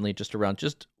dad recently just around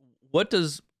what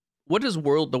does the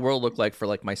world look like for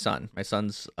like my son? My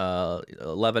son's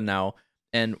 11 now,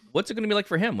 and what's it going to be like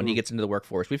for him when he gets into the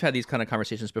workforce? We've had these kind of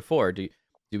conversations before. Do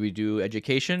we do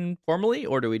education formally,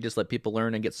 or do we just let people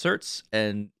learn and get certs?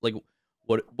 And like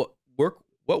what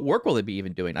work will they be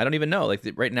even doing? I don't even know. Like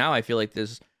right now, I feel like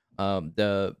there's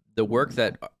the work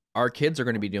that our kids are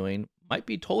going to be doing might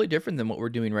be totally different than what we're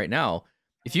doing right now.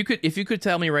 If you could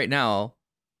tell me right now,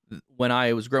 when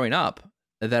I was growing up,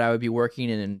 that I would be working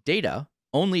in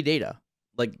only data,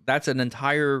 like that's an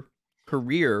entire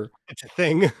career. It's a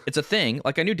thing. It's a thing.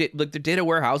 Like I knew like the data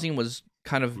warehousing was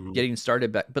kind of getting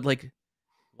started back, but like,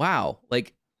 wow,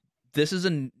 like this is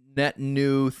a net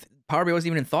new Power BI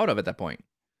wasn't even thought of at that point.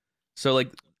 So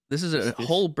like this is a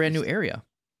whole brand new area.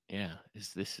 Yeah.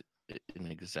 Is this an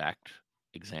exact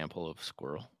example of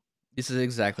squirrel? This is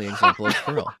exactly an example of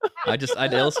squirrel. I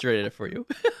illustrated it for you.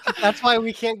 That's why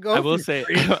we can't go. I will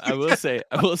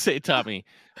say, Tommy,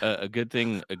 a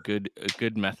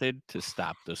good method to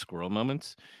stop the squirrel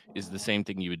moments is the same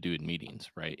thing you would do in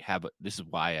meetings, right? This is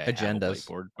why I have a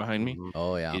whiteboard behind me.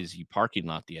 Oh yeah, is you parking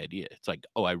lot the idea. It's like,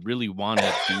 oh, I really want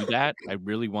to do that. I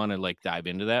really want to like dive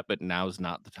into that, but now's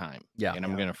not the time. Yeah, and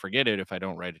I'm gonna forget it if I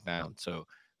don't write it down. So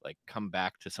like, come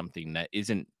back to something that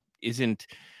is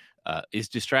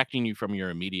distracting you from your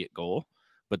immediate goal,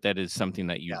 but that is something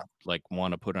that you like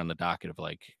want to put on the docket of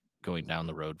like going down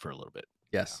the road for a little bit.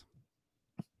 Yes.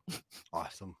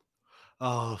 Awesome.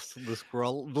 Oh, so the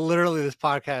squirrel! Literally, this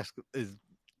podcast is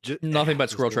nothing but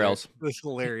squirrel trails. It's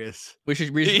hilarious. We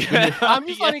should. I'm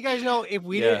just letting you guys know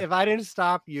if I didn't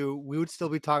stop you, we would still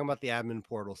be talking about the admin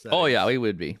portal settings. Oh yeah, we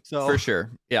would be for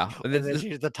sure. Yeah, and then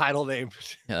here's the title name.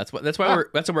 Yeah, that's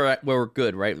why we're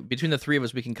good, right? Between the three of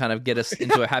us, we can kind of get us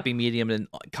into a happy medium and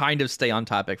kind of stay on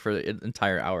topic for the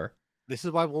entire hour. This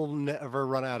is why we'll never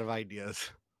run out of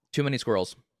ideas. Too many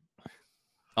squirrels.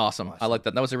 Awesome. I like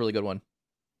that. That was a really good one.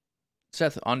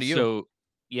 Seth, on to you. So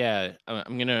yeah,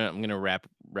 I'm gonna wrap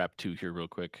two here real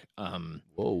quick.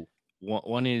 Whoa.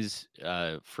 One is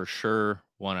for sure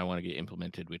one I want to get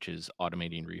implemented, which is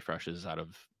automating refreshes out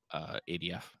of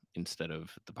ADF instead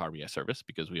of the Power BI service,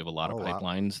 because we have a lot of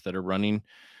pipelines that are running,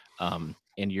 and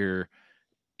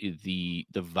the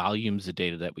volumes of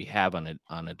data that we have on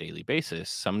a daily basis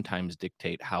sometimes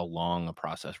dictate how long a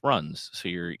process runs. So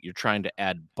you're trying to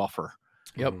add buffer.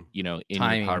 Yep. In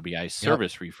the Power BI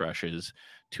service refreshes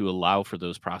to allow for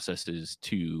those processes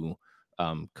to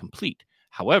complete.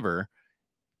 However,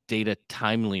 data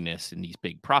timeliness in these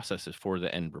big processes for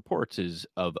the end reports is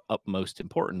of utmost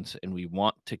importance, and we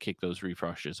want to kick those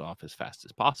refreshes off as fast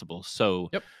as possible. So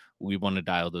we want to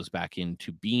dial those back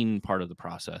into being part of the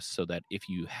process, so that if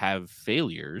you have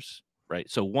failures, right?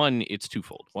 So one, it's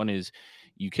twofold. One is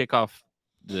you kick off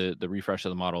the refresh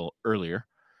of the model earlier,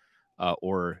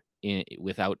 or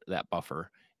without that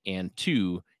buffer, and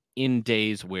two, in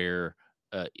days where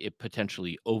it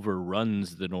potentially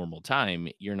overruns the normal time,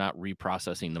 you're not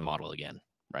reprocessing the model again,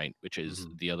 right? Which is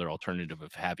the other alternative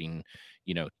of having,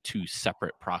 two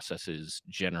separate processes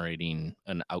generating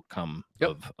an outcome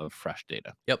of fresh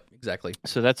data. Yep, exactly.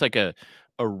 So that's like a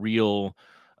real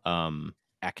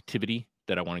activity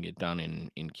that I want to get done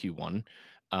in Q1,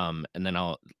 and then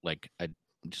I'm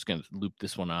just gonna loop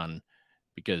this one on,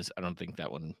 because I don't think that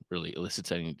one really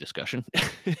elicits any discussion.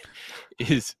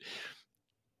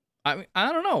 I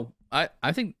don't know. I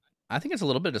think it's a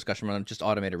little bit of discussion on just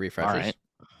automated refreshes. All right.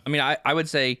 I mean, I would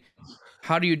say,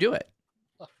 how do you do it?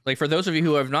 Like, for those of you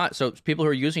who have not, so people who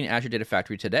are using Azure Data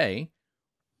Factory today,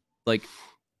 like,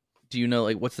 do you know,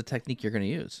 like, what's the technique you're going to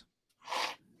use?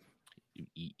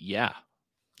 Yeah.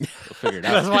 We'll figure it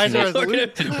out. That's why we're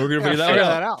gonna figure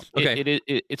that out. Okay.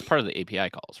 It's part of the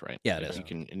API calls, right? Yeah, it is. You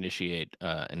can initiate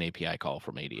an API call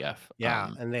from ADF.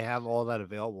 Yeah, and they have all that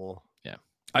available. Yeah.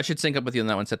 I should sync up with you on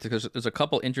that one, Seth, because there's a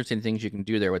couple interesting things you can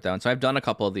do there with that one. So I've done a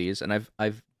couple of these, and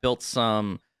I've built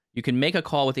some. You can make a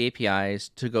call with the APIs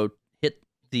to go hit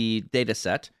the data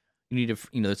set. You need to,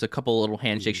 there's a couple little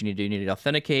handshakes you need to do. You need to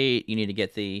authenticate. You need to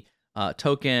get the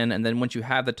token, and then once you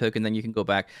have the token, then you can go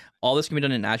back. All this can be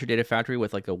done in Azure Data Factory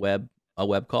with like a web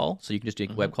call, so you can just do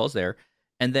web calls there.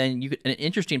 And then an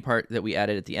interesting part that we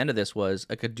added at the end of this was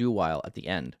like a do while at the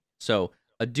end. So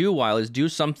a do while is do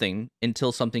something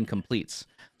until something completes.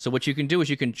 So what you can do is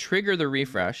you can trigger the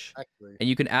refresh, and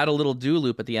you can add a little do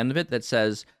loop at the end of it that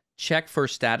says check for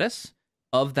status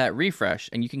of that refresh,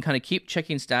 and you can kind of keep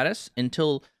checking status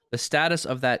until the status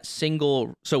of that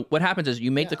single. So what happens is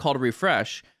you make the call to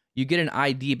refresh. You get an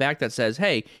ID back that says,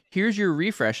 hey, here's your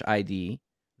refresh ID.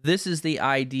 This is the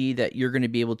ID that you're going to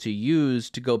be able to use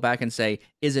to go back and say,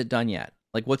 is it done yet?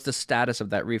 Like, what's the status of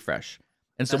that refresh?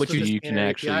 And so you can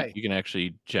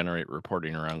actually generate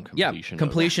reporting around completion. Yeah,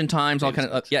 completion times, all kind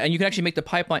of and you can actually make the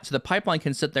pipeline. So the pipeline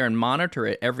can sit there and monitor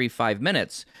it every 5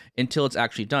 minutes until it's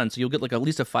actually done. So you'll get like at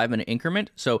least a 5-minute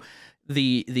increment. So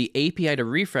the API to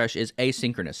refresh is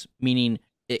asynchronous, meaning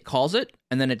it calls it,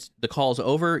 and then the call's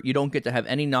over. You don't get to have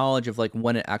any knowledge of like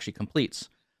when it actually completes.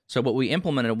 So what we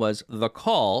implemented was the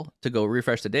call to go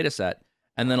refresh the data set,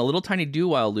 and then a little tiny do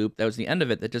while loop that was the end of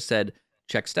it that just said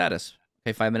check status.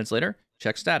 Okay, 5 minutes later,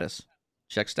 check status.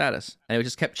 And it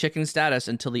just kept checking status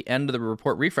until the end of the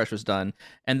report refresh was done.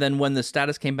 And then when the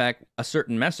status came back, a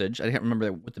certain message, I can't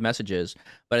remember what the message is,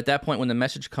 but at that point, when the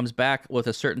message comes back with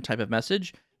a certain type of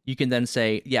message, you can then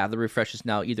say, yeah, the refresh is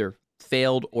now either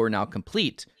failed or now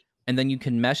complete. And then you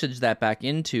can message that back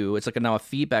into, it's like now a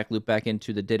feedback loop back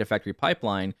into the Data Factory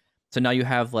pipeline. So now you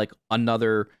have like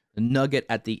another nugget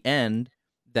at the end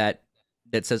that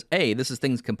that says, hey, this is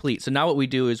things complete. So now what we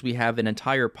do is we have an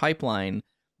entire pipeline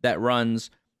that runs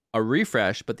a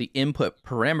refresh, but the input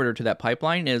parameter to that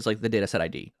pipeline is like the dataset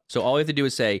ID. So all we have to do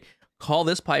is say, call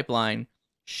this pipeline,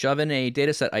 shove in a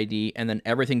dataset ID, and then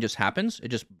everything just happens. It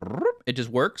just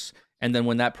works. And then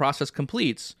when that process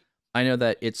completes, I know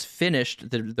that it's finished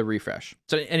the refresh.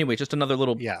 So anyway, just another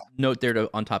little note there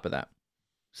on top of that.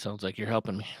 Sounds like you're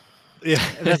helping me. Yeah,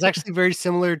 that's actually very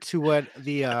similar to what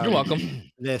the you're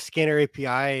welcome. The Scanner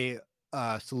API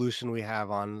solution we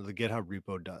have on the GitHub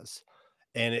repo does,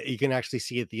 and you can actually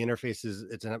see it. The interface is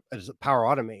it's a Power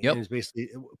Automate. Yep. And it's basically,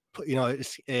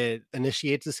 it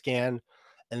initiates a scan,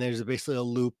 and there's basically a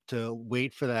loop to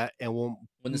wait for that, and when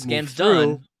the scan's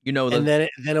done, and then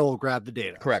it will grab the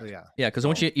data. Correct. So, because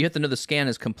once you have to know the scan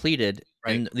is completed,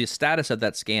 and the status of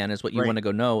that scan is what you want to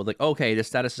go know. Like, okay, the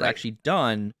status is actually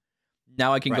done.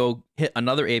 Now I can go hit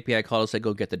another API call to say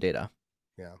go get the data.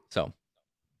 Yeah. So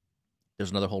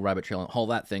there's another whole rabbit trail and all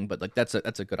that thing, but like that's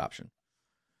a good option.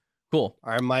 Cool.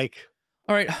 All right, Mike.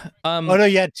 All right. Oh no,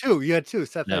 you had two.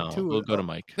 Seth had two. We'll go to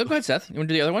Mike. Go ahead, Seth. You want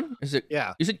to do the other one? Is it?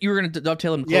 Yeah. You said you were going to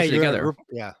dovetail them closer together.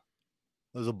 Yeah.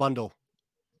 It was a bundle.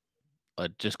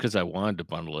 Just because I wanted to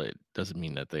bundle it doesn't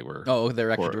mean that they were. Oh,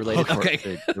 they're actually related. Okay.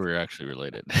 They were actually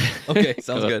related. Okay,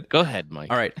 sounds good. Go ahead,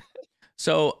 Mike. All right.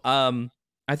 So,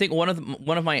 I think one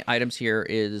of my items here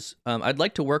is I'd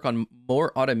like to work on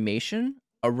more automation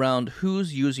around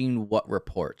who's using what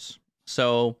reports.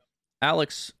 So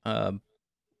Alex, Alex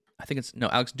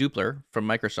Dupler from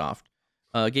Microsoft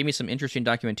gave me some interesting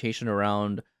documentation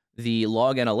around the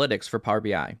log analytics for Power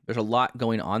BI. There's a lot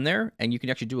going on there, and you can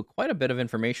actually do quite a bit of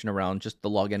information around just the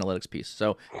log analytics piece.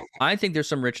 So I think there's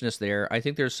some richness there. I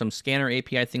think there's some scanner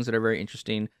API things that are very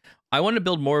interesting. I want to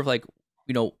build more of like,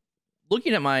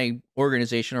 looking at my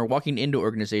organization or walking into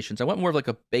organizations, I want more of like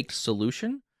a baked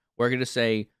solution where I can just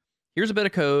say, here's a bit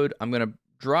of code. I'm going to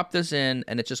drop this in,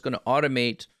 and it's just going to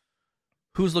automate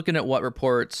who's looking at what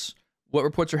reports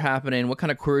are happening, what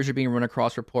kind of queries are being run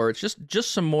across reports.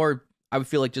 Just some more, I would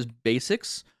feel like just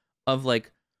basics of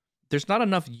like, there's not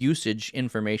enough usage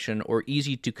information or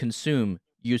easy to consume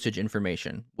usage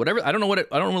information. Whatever. I don't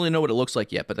really know what it looks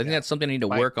like yet, but I think that's something I need to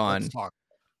work on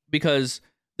because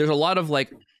there's a lot of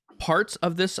like parts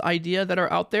of this idea that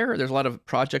are out there. There's a lot of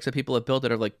projects that people have built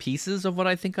that are like pieces of what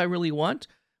I think I really want,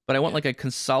 but I want like a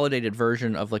consolidated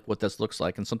version of like what this looks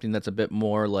like and something that's a bit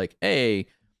more like, hey,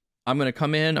 I'm going to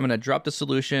come in, I'm going to drop the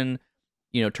solution,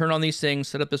 turn on these things,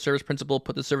 set up the service principal,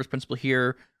 put the service principal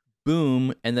here,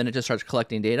 boom, and then it just starts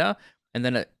collecting data. And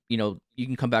then, you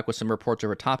can come back with some reports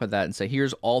over top of that and say,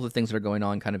 here's all the things that are going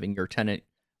on kind of in your tenant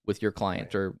with your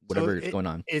client or whatever is going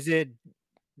on. Is it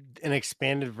an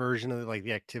expanded version of like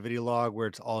the activity log where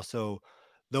it's also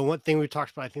the one thing we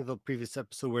talked about, I think the previous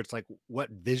episode, where it's like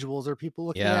what visuals are people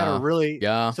looking at, or really,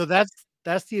 so that's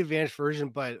the advanced version.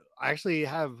 But I actually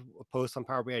have a post on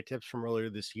Power BI tips from earlier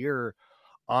this year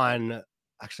on,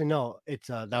 actually no, it's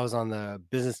that was on the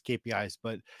business KPIs,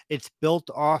 but it's built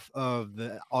off of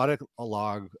the audit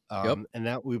log, and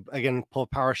that we again pull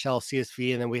PowerShell,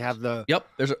 CSV, and then we have the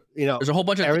there's a whole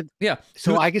bunch of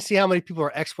So I can see how many people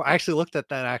are export. I actually looked at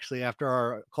that after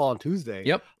our call on Tuesday.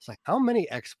 It's like, how many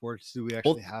exports do we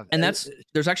actually have? And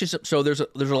there's actually there's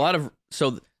a lot of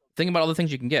think about all the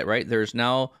things you can get, right? There's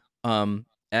now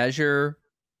Azure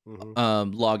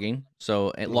logging,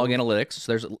 so log analytics.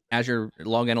 So there's Azure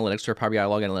log analytics or Power BI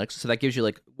log analytics. So that gives you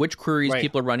like which queries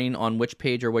people are running on which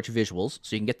page or which visuals.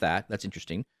 So you can get that. That's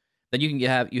interesting. Then you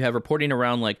have reporting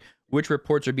around like which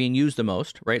reports are being used the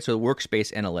most, right? So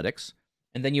workspace analytics.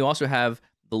 And then you also have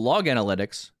the log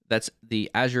analytics. That's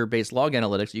the Azure based log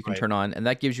analytics you can turn on, and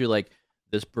that gives you like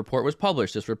this report was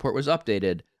published, this report was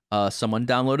updated. Someone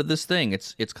downloaded this thing.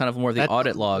 It's kind of more of the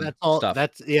audit log stuff.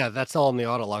 That's all in the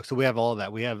audit log. So we have all of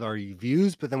that. We have our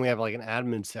views, but then we have like an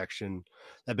admin section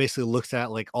that basically looks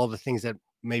at like all the things that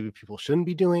maybe people shouldn't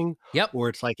be doing. Or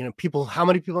it's like, how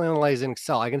many people analyze in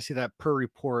Excel? I can see that per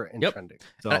report and trending.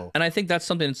 So and I think that's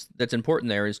something that's important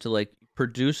there is to like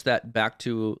produce that back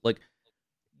to like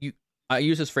I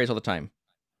use this phrase all the time.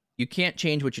 You can't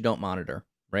change what you don't monitor,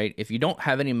 right? If you don't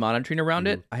have any monitoring around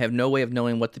it, I have no way of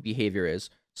knowing what the behavior is.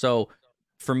 So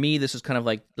for me, this is kind of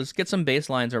like, let's get some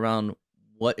baselines around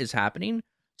what is happening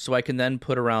so I can then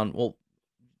put around, well,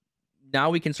 now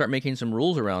we can start making some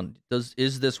rules around,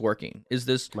 is this working?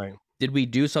 Did we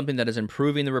do something that is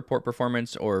improving the report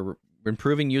performance or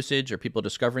improving usage? Are people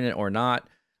discovering it or not?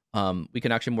 We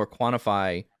can actually more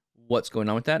quantify what's going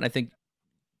on with that. And I think,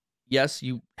 yes,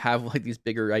 you have like these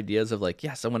bigger ideas of like,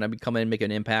 yes, I want to come in and make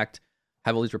an impact,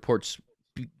 have all these reports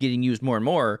getting used more and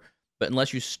more. But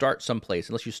unless you start someplace,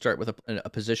 unless you start with a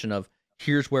position of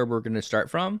here's where we're going to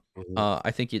start from, I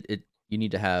think you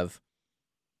need to have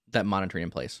that monitoring in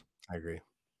place. I agree.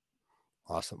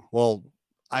 Awesome. Well,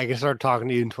 I can start talking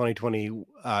to you in 2022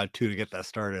 to get that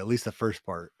started, at least the first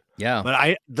part. Yeah.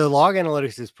 But the log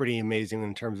analytics is pretty amazing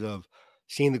in terms of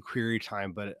seeing the query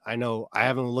time. But I know I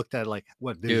haven't looked at like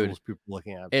what visuals people are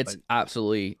looking at. It's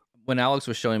absolutely, when Alex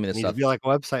was showing me this stuff, to be like a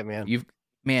website,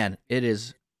 man.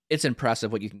 It's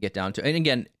impressive what you can get down to. And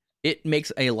again, it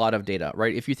makes a lot of data,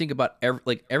 right? If you think about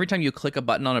every time you click a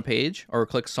button on a page or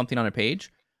click something on a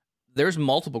page, there's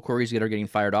multiple queries that are getting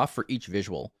fired off for each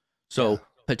visual. So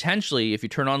potentially, if you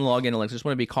turn on log analytics, I just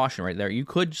want to be caution right there. You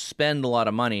could spend a lot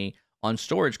of money on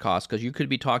storage costs because you could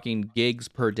be talking gigs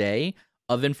per day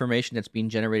of information that's being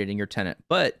generated in your tenant.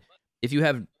 But if you're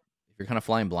kind of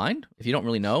flying blind, if you don't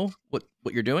really know what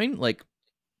you're doing, like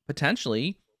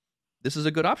potentially this is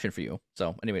a good option for you.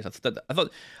 So anyways, I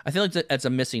feel like that's a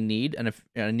missing need and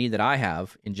a need that I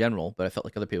have in general, but I felt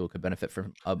like other people could benefit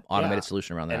from an automated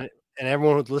solution around that. And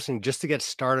everyone who's listening, just to get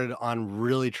started on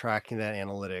really tracking that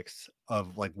analytics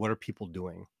of like, what are people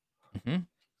doing? Mm-hmm.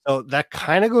 So that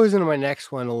kind of goes into my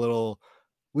next one a little.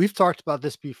 We've talked about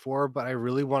this before, but I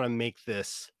really want to make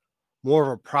this more of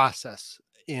a process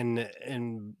in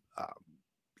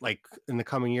like in the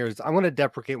coming years. I'm going to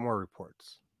deprecate more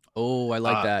reports. Oh, I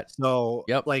like that. So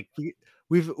like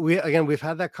we've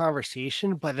had that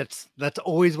conversation, but that's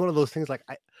always one of those things like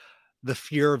the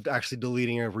fear of actually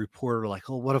deleting a report, or like,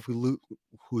 oh, what if we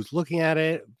who's looking at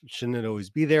it? Shouldn't it always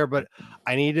be there? But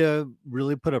I need to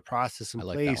really put a process in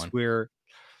place where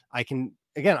I can,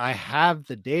 again, I have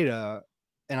the data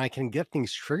and I can get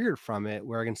things triggered from it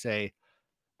where I can say,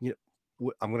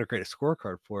 I'm going to create a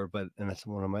scorecard for it, and that's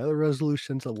one of my other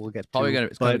resolutions that we'll get probably to.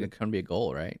 It's going to be a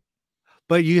goal, right?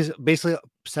 But you basically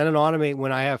send an automate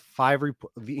when I have 5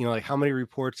 reports, like how many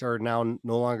reports are now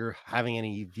no longer having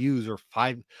any views, or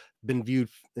 5 been viewed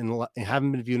and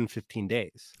haven't been viewed in 15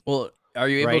 days. Well, are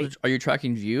you able to, are you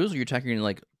tracking views, or you're tracking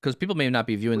like, because people may not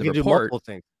be viewing the report,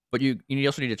 but you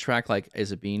also need to track, like,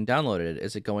 is it being downloaded?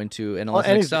 Is it going to analyze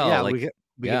Excel? Yeah, like,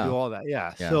 we can do all that.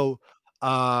 Yeah. So,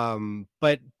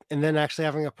 and then actually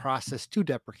having a process to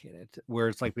deprecate it, where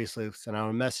it's like basically send out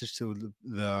a message to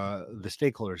the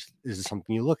stakeholders. Is it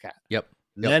something you look at? Yep.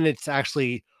 Then it's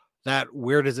actually that,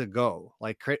 where does it go?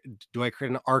 Like, do I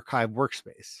create an archive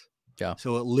workspace? Yeah.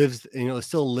 So it lives, it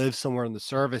still lives somewhere in the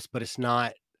service, but it's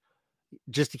not,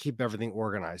 just to keep everything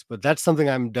organized. But that's something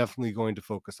I'm definitely going to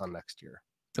focus on next year.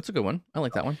 That's a good one. I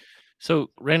like that one. So,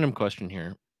 random question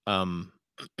here.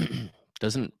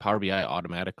 Doesn't Power BI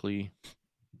automatically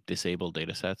disable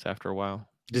data sets after a while?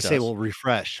 Disable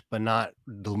refresh, but not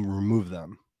remove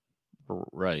them.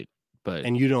 Right.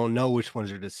 And you don't know which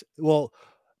ones are well,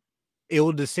 it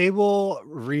will disable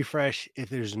refresh if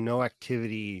there's no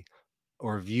activity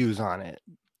or views on it,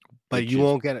 but you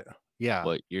won't get it. Yeah.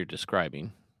 What you're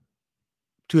describing.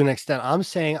 To an extent, I'm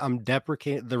saying I'm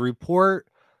deprecating the report.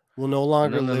 Will no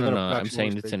longer live in a production.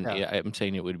 I'm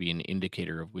saying it would be an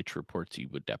indicator of which reports you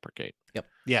would deprecate. Yep.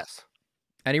 Yes.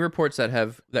 Any reports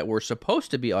that were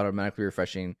supposed to be automatically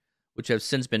refreshing, which have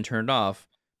since been turned off,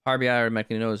 Power BI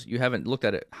automatically knows you haven't looked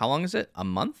at it. How long is it? A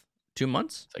month? 2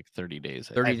 months? It's like 30 days.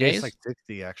 30 days? It's like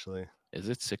 60, actually. Is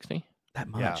it 60? That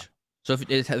much? Yeah. So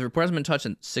if the report hasn't been touched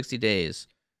in 60 days,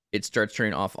 it starts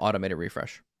turning off automated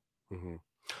refresh. Mm-hmm.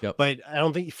 Yep. But I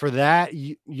don't think for that,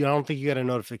 you don't think you get a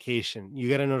notification. You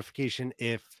get a notification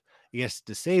if it gets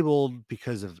disabled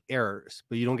because of errors,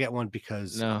 but you don't get one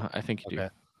because... No, I think you do.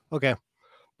 Okay.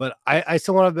 But I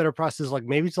still want a better process. Like,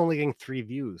 maybe it's only getting 3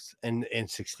 views in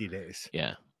 60 days.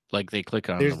 Yeah. Like, they click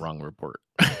on the wrong report.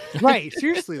 Right.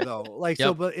 Seriously, though. Like,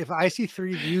 so, but if I see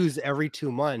 3 views every 2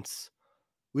 months,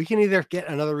 we can either get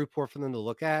another report for them to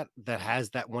look at that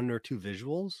has that 1 or 2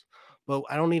 visuals, but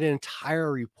I don't need an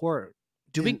entire report.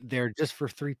 They're just for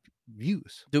 3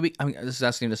 views. This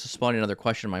is spawning another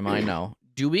question in my mind now.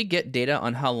 Do we get data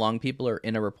on how long people are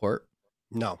in a report?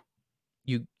 No.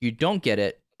 You don't get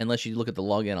it unless you look at the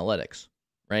log analytics,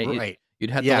 right? Right. You'd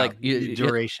have to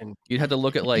duration. You'd have to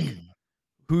look at like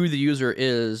who the user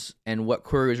is and what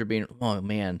queries are being. Oh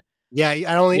man. Yeah, I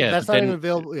don't think that's not even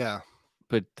available. Yeah.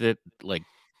 But that, like,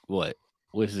 what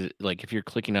was it like? If you're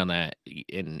clicking on that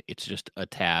and it's just a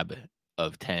tab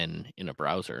of 10 in a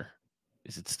browser,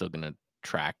 is it still going to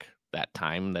track that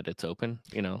time that it's open?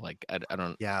 Like, I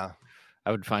don't. Yeah.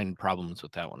 I would find problems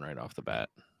with that one right off the bat.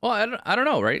 Well, I don't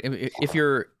know, right? If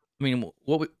you're, you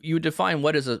would define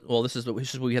what is this is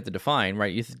what we have to define,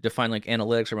 right? You define like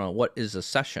analytics around what is a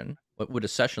session. What would a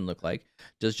session look like?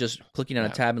 Does just clicking on a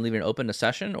tab and leaving it open a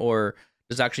session, or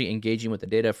does actually engaging with the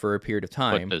data for a period of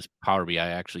time? But does Power BI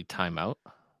actually time out?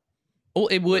 Oh,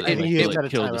 it would. It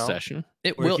kill the session.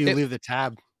 It will. If you leave the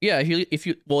tab. Yeah, if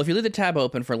you leave the tab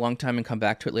open for a long time and come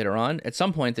back to it later on, at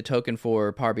some point the token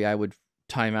for Power BI would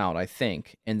time out, I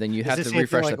think, and then you have to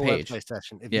refresh the page. Website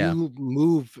session. If you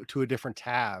move to a different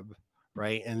tab,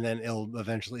 right, and then it'll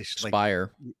eventually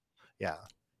expire. Yeah,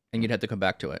 and you'd have to come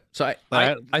back to it. So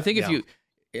I think if you,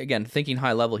 again, thinking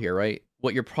high level here, right,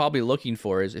 what you're probably looking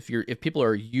for is if people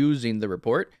are using the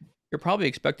report, you're probably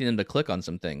expecting them to click on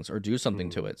some things or do something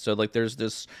to it. So like there's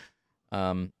this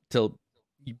to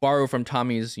borrow from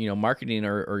Tommy's marketing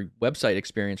or website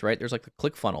experience, right? There's like the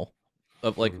click funnel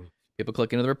of like people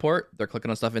click into the report, they're clicking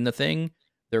on stuff in the thing,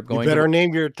 they're going. You better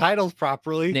name your titles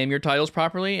properly. Name your titles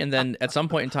properly, and then at some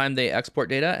point in time they export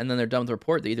data, and then they're done with the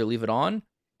report. They either leave it on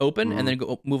open and then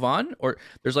move on, or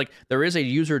there is a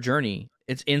user journey.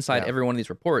 It's inside every one of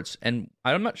these reports, and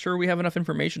I'm not sure we have enough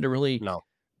information to really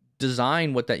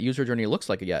design what that user journey looks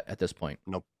like yet at this point.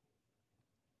 Nope.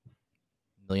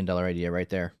 $1 million idea right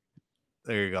there.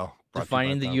 There you go.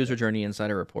 Defining the user journey inside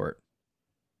a report.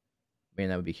 Man,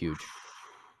 that would be huge.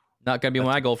 Not going to be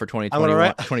my goal for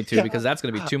 2022 because that's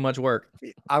going to be too much work.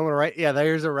 I'm going to write. Yeah,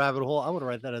 there's a rabbit hole. I'm going to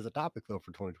write that as a topic though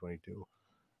for 2022.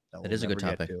 That is a good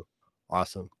topic.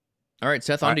 Awesome. All right,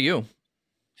 Seth, on to you.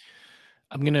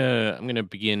 I'm gonna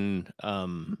begin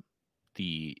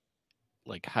the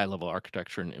like high level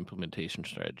architecture and implementation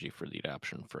strategy for the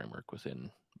adoption framework within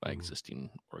my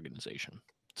existing organization.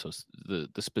 So the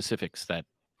specifics that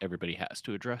everybody has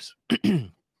to address that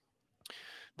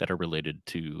are related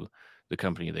to the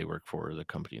company they work for, the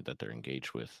company that they're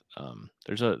engaged with.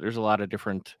 There's a lot of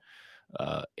different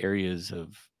areas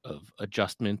of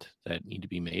adjustment that need to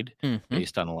be made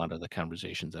based on a lot of the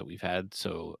conversations that we've had.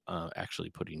 So actually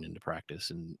putting into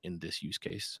practice in this use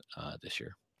case this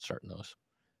year, starting those.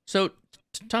 So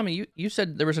Tommy, you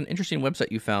said there was an interesting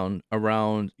website you found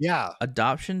around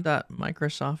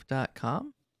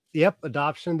adoption.microsoft.com. Yep,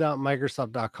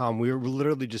 adoption.microsoft.com. We were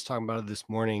literally just talking about it this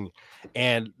morning,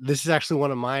 and this is actually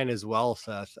one of mine as well,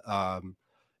 Seth,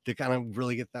 to kind of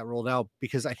really get that rolled out,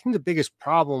 because I think the biggest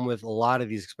problem with a lot of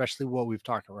these, especially what we've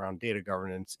talked around data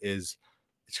governance, is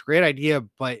it's a great idea,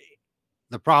 but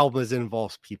the problem is it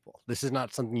involves people. This is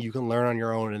not something you can learn on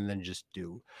your own and then just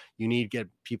do. You need to get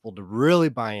people to really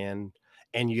buy in,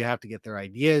 and you have to get their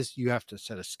ideas. You have to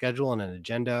set a schedule and an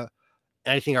agenda.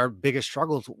 And I think our biggest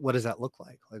struggle is, what does that look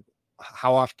like? Like,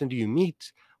 how often do you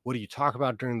meet? What do you talk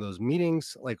about during those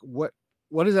meetings? Like, what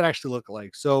does it actually look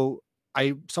like? So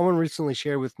someone recently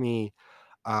shared with me,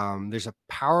 there's a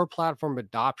Power Platform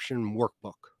adoption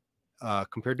workbook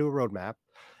compared to a roadmap.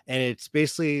 And it's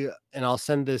basically, and I'll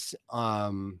send this,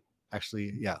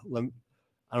 actually, yeah.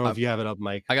 I don't know if you have it up,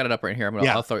 Mike. I got it up right here.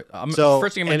 First thing I'm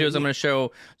going to do is I'm going to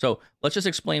show. So let's just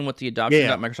explain what the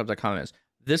adoption.microsoft.com is.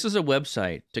 This is a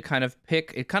website to kind of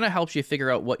pick. It kind of helps you figure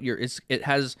out what it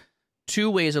has two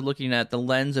ways of looking at the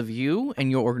lens of you and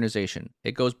your organization.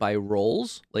 It goes by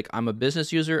roles. Like, I'm a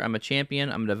business user, I'm a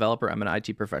champion, I'm a developer, I'm an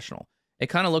IT professional. It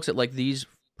kind of looks at like these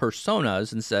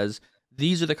personas and says,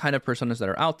 these are the kind of personas that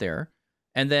are out there.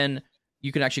 And then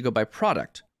you can actually go by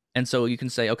product. And so you can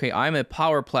say, okay, I'm a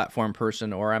Power Platform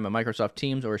person, or I'm a Microsoft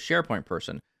Teams or a SharePoint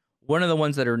person. One of the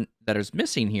ones that is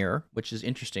missing here, which is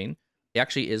interesting,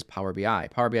 actually is Power BI.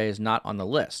 Power BI is not on the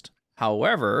list.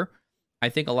 However, I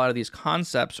think a lot of these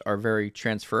concepts are very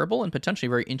transferable and potentially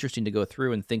very interesting to go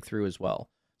through and think through as well.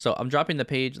 So I'm dropping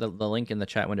the link in the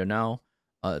chat window now.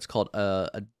 It's called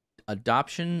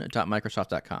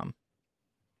adoption.microsoft.com.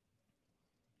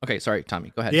 Okay, sorry,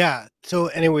 Tommy, go ahead. Yeah. So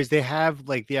anyways, they have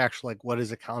like the actual, like, what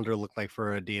does a calendar look like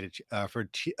for a data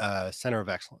center of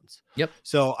excellence? Yep.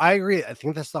 So I agree. I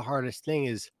think that's the hardest thing,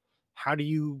 is how do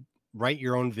you write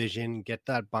your own vision, get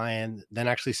that buy-in, then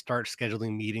actually start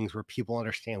scheduling meetings where people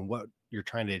understand what you're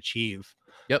trying to achieve.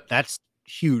 Yep. That's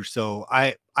huge. So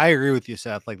I agree with you,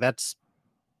 Seth. Like, that's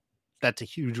a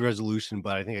huge resolution,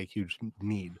 but I think a huge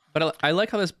need. But I like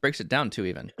how this breaks it down too,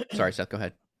 even. Sorry, Seth, go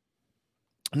ahead.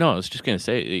 No, I was just going to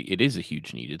say it is a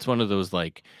huge need. It's one of those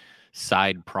like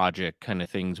side project kind of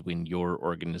things when your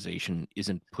organization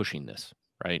isn't pushing this,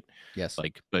 right? Yes.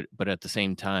 Like, but at the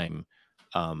same time,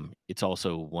 it's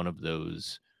also one of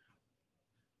those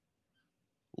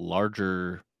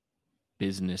larger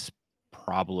business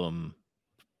problem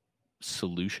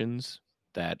solutions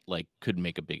that like could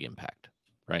make a big impact,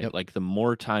 right? Yep. Like, the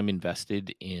more time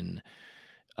invested in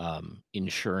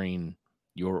ensuring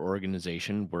your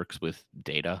organization works with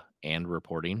data and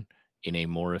reporting in a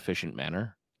more efficient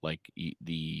manner, like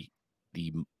the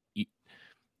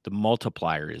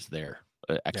multiplier is there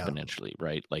exponentially,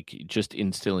 right? Like, just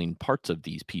instilling parts of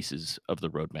these pieces of the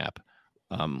roadmap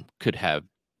could have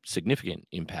significant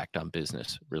impact on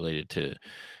business related to,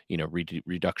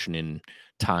 reduction in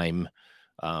time,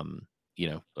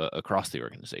 across the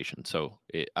organization. So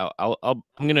I'm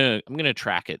gonna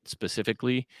track it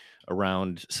specifically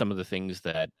around some of the things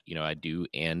that I do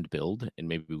and build, and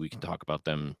maybe we can talk about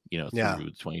them through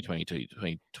 2020 to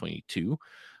 2022.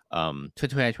 But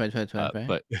today,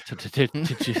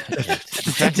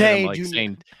 I'm like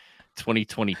saying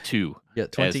 2022. Yeah,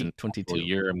 2022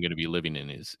 year I'm going to be living in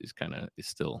is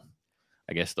still,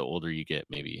 I guess, the older you get,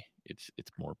 maybe it's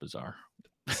more bizarre.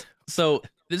 So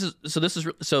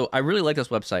I really like this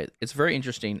website. It's very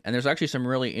interesting, and there's actually some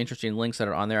really interesting links that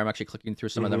are on there. I'm actually clicking through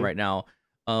some of them right now.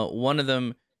 One of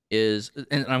them is,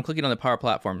 and I'm clicking on the Power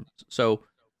Platform. So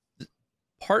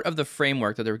part of the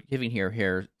framework that they're giving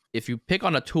here, if you pick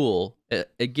on a tool,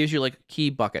 it gives you like key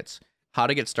buckets: how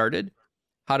to get started,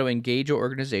 how to engage your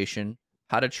organization,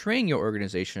 how to train your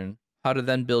organization, how to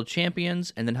then build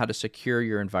champions, and then how to secure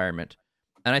your environment.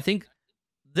 And I think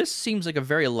this seems like a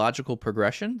very logical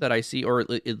progression that I see, or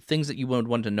things that you would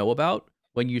want to know about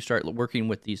when you start working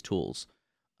with these tools.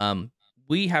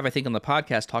 We have, I think, on the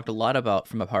podcast talked a lot about,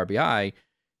 from a Power BI,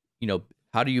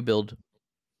 how do you build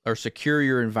or secure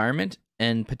your environment,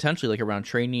 and potentially like around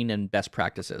training and best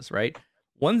practices, right?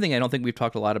 One thing I don't think we've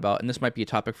talked a lot about, and this might be a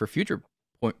topic for future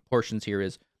portions here,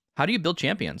 is how do you build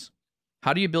champions?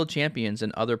 How do you build champions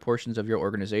in other portions of your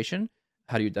organization?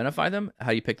 How do you identify them? How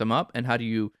do you pick them up? And how do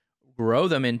you grow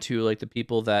them into like the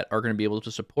people that are going to be able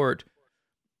to support,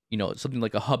 something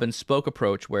like a hub and spoke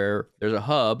approach, where there's a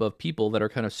hub of people that are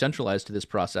kind of centralized to this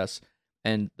process,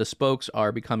 and the spokes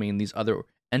are becoming these other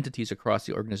entities across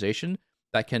the organization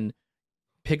that can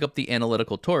pick up the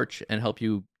analytical torch and help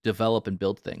you develop and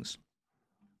build things.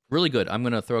 Really good. I'm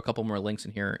going to throw a couple more links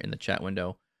in here in the chat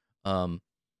window.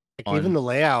 Even the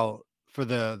layout for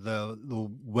the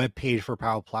web page for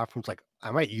Power Platforms, like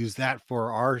I might use that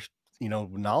for our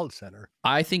knowledge center.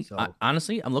 I think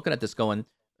honestly, I'm looking at this going,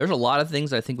 there's a lot of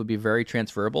things I think would be very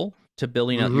transferable to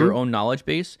building out your own knowledge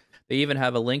base. They even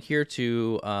have a link here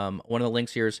to one of the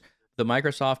links here is the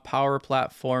Microsoft Power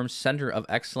Platform Center of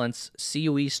Excellence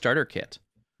COE Starter Kit.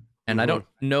 And I don't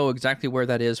know exactly where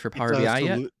that is for Power BI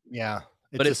yet. Yeah,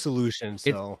 it's a solution.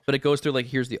 But it goes through like,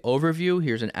 here's the overview,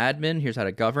 here's an admin, here's how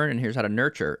to govern, and here's how to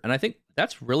nurture. And I think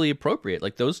that's really appropriate.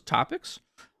 Like those topics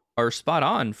are spot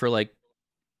on for like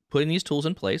putting these tools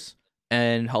in place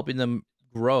and helping them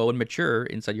grow and mature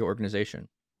inside your organization.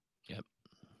 Yep.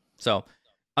 So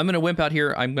I'm going to wimp out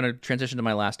here. I'm going to transition to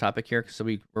my last topic here, so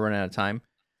we're running out of time.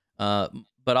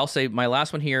 But I'll say my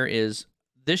last one here is,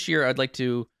 this year I'd like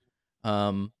to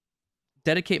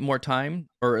dedicate more time,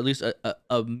 or at least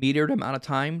a metered amount of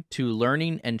time, to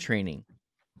learning and training.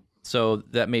 So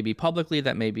that may be publicly,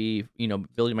 that may be,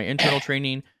 building my internal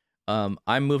training.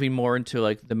 I'm moving more into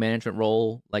like the management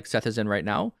role like Seth is in right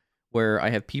now, where I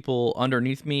have people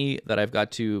underneath me that I've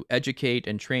got to educate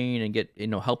and train and get,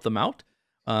 help them out.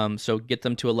 So get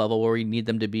them to a level where we need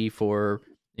them to be for,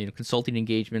 consulting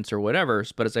engagements or whatever.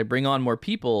 But as I bring on more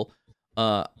people,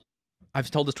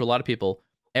 I've told this to a lot of people,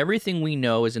 everything we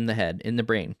know is in the head, in the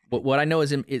brain. What I know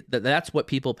is that's what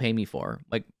people pay me for.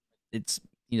 Like it's,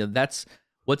 that's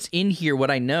what's in here.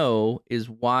 What I know is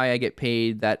why I get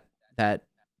paid that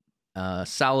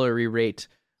salary rate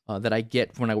that I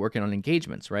get when I work on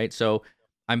engagements, right? So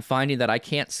I'm finding that I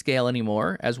can't scale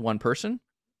anymore as one person,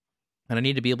 and I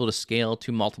need to be able to scale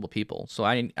to multiple people. So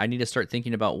I need to start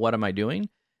thinking about what am I doing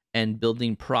and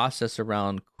building process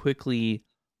around quickly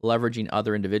leveraging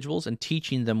other individuals and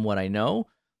teaching them what I know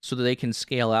so that they can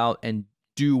scale out and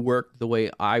do work the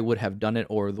way I would have done it,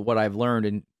 or what I've learned,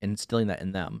 and instilling that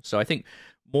in them. So I think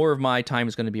more of my time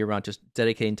is going to be around just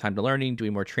dedicating time to learning,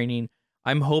 doing more training.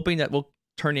 I'm hoping that will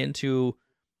turn into,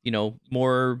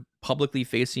 more publicly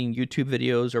facing YouTube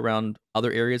videos around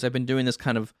other areas. I've been doing this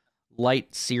kind of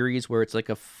light series where it's like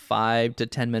a 5 to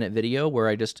 10 minute video where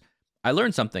I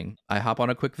learned something. I hop on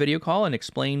a quick video call and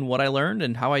explain what I learned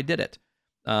and how I did it.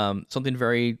 Something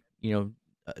very,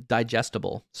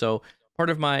 digestible. So part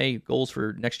of my goals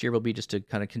for next year will be just to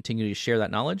kind of continue to share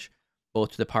that knowledge,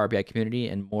 both to the Power BI community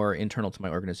and more internal to my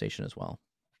organization as well.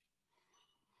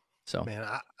 So, man,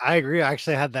 I agree. I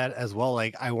actually had that as well.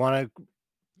 Like I want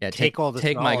to take all this.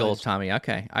 Take my goals, Tommy.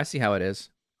 Okay, I see how it is.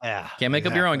 Yeah, can't make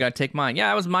up your own. Got to take mine.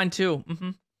 Yeah, it was mine too.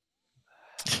 Mm-hmm.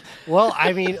 Well,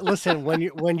 I mean, listen,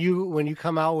 when you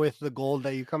come out with the goal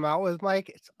that you come out with,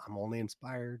 Mike, I'm only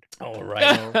inspired. All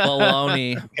right.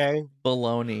 Baloney. Okay.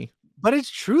 Baloney. But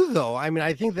it's true though. I mean,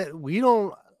 I think that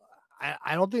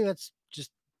I don't think that's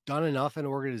just done enough in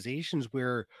organizations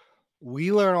where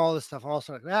we learn all this stuff.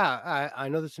 Also, like, I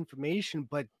know this information,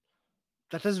 but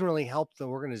that doesn't really help the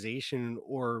organization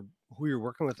or who you're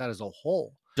working with that as a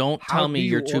whole. Don't tell me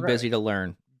you're too busy to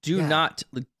learn. Do not,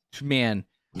 man.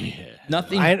 Yeah.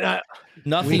 Nothing.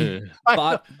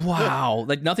 Wow.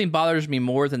 Like nothing bothers me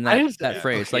more than that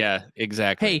phrase. Like, yeah,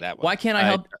 exactly. Hey, why can't I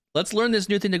help? Let's learn this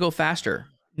new thing to go faster.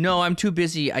 No, I'm too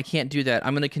busy. I can't do that.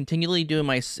 I'm going to continually do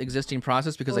my existing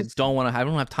process because I don't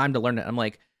have time to learn it. I'm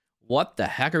like, what the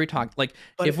heck are we talking? Like,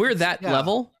 if we're that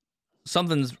level,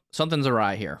 something's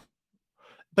awry here.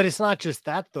 But it's not just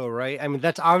that though, right? I mean,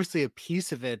 that's obviously a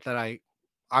piece of it that I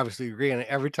obviously agree. And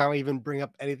every time I even bring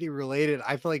up anything related,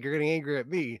 I feel like you're getting angry at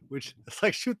me, which is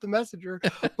like shoot the messenger.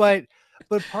 but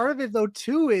part of it though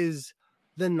too is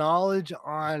the knowledge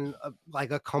on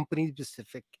like a company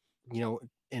specific,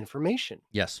 information.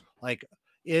 Yes. Like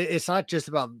it's not just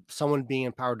about someone being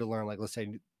empowered to learn, like let's say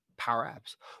Power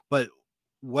Apps, but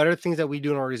what are things that we do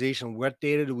in an organization? What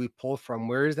data do we pull from?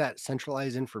 Where is that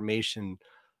centralized information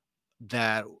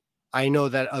that I know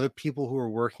that other people who are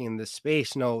working in this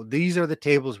space know these are the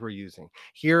tables we're using.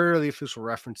 Here are the official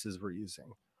references we're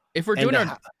using. If we're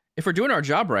doing our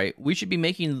job right, we should be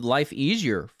making life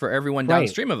easier for everyone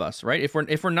downstream of us, right?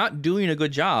 If we're not doing a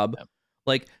good job,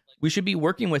 like we should be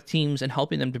working with teams and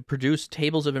helping them to produce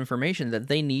tables of information that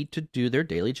they need to do their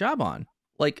daily job on.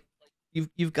 Like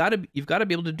you've got to be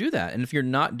able to do that. And if you're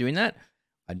not doing that,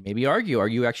 I'd maybe argue, are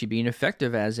you actually being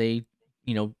effective as a,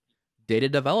 data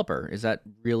developer? Is that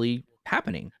really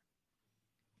happening?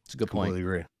 It's a good point. Completely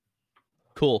agree.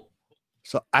 Cool.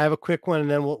 So I have a quick one,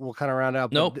 and then we'll kind of round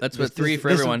out. Nope, that's what three for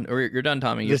everyone. Or you're done,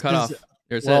 Tommy. You're cut off.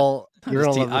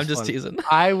 I'm just teasing.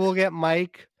 I will get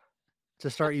Mike to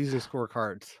start using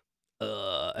scorecards.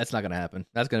 That's not gonna happen.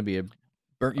 That's gonna be you've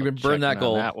been burned that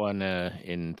goal. That one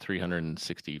in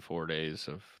 364 days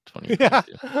of 2022.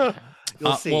 Yeah.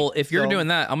 Well, if you're doing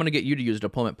that, I'm gonna get you to use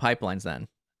deployment pipelines then.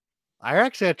 I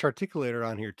actually had Charticulator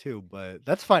on here too, but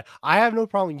that's fine. I have no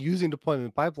problem using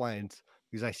deployment pipelines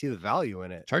because I see the value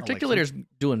in it. Charticulator's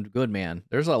doing good, man.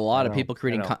 There's a lot of people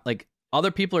creating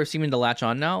other people are seeming to latch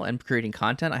on now and creating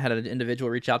content. I had an individual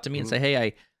reach out to me and say,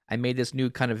 "Hey, I made this new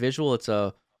kind of visual. It's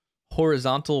a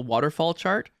horizontal waterfall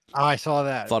chart." Oh, I saw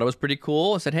that. Thought it was pretty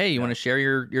cool. I said, "Hey, you want to share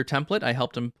your template?" I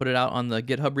helped him put it out on the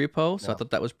GitHub repo, so I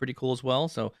thought that was pretty cool as well.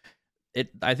 So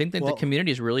I think that the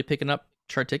community is really picking up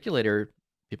Charticulator.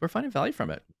 People are finding value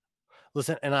from it.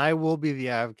 Listen, and I will be the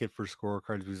advocate for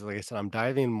scorecards because, like I said, I'm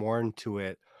diving more into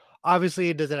it. Obviously,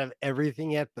 it doesn't have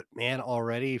everything yet, but man,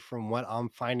 already from what I'm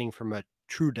finding from a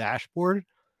true dashboard,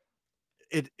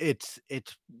 it's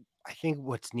I think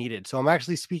what's needed. So I'm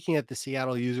actually speaking at the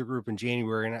Seattle user group in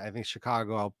January, and I think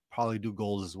Chicago, I'll probably do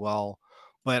goals as well.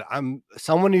 But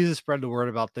someone needs to spread the word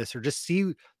about this or just see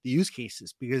the use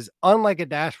cases, because unlike a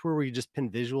dashboard where you just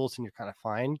pin visuals and you're kind of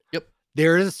fine. Yep.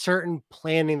 There is certain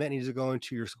planning that needs to go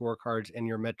into your scorecards and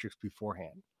your metrics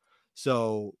beforehand.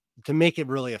 So to make it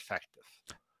really effective.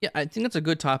 Yeah, I think that's a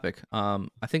good topic. I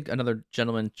think another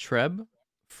gentleman, Treb,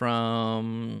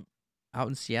 from out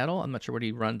in Seattle, I'm not sure what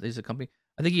he runs. He's a company.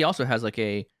 I think he also has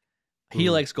he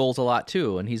likes goals a lot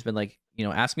too. And he's been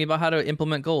ask me about how to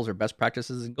implement goals or best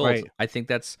practices and goals. Right. I think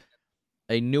that's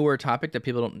a newer topic that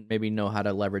people don't maybe know how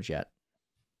to leverage yet.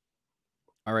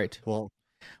 All right. Well,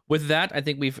 with that, I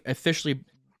think we've officially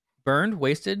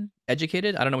wasted,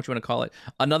 educated. I don't know what you want to call it.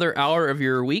 Another hour of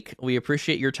your week. We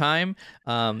appreciate your time.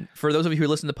 For those of you who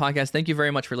listen to the podcast, thank you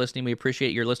very much for listening. We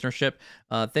appreciate your listenership.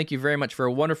 Thank you very much for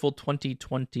a wonderful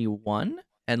 2021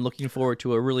 and looking forward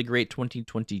to a really great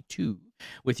 2022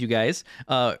 with you guys.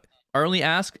 Our only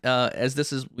ask, as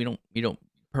this is, we don't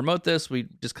promote this. We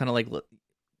just kind of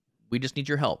we just need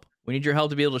your help. We need your help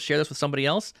to be able to share this with somebody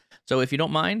else. So if you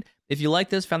don't mind, if you like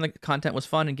this, found the content was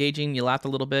fun, engaging, you laughed a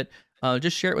little bit,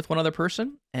 just share it with one other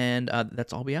person. And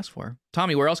that's all we ask for.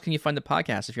 Tommy, where else can you find the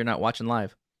podcast if you're not watching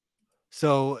live?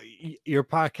 So your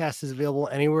podcast is available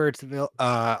anywhere. It's available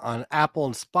on Apple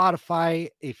and Spotify.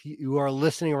 If you are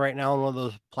listening right now on one of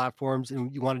those platforms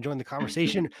and you want to join the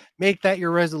conversation, make that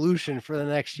your resolution for the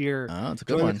next year. Oh, it's a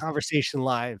good one. Join the conversation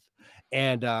live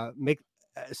and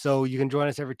so you can join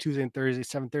us every Tuesday and Thursday,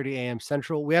 7:30 a.m.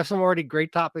 Central. We have some already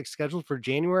great topics scheduled for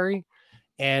January,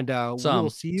 and we will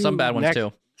see you. Some bad ones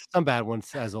too. Some bad ones,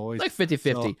 as always. Like 50-50.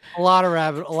 So, a lot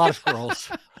of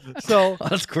squirrels. So a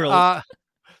lot of squirrels.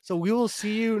 So we will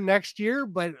see you next year,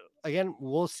 but again,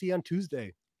 we'll see you on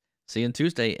Tuesday. See you on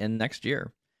Tuesday and next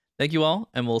year. Thank you all,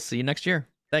 and we'll see you next year.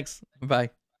 Thanks.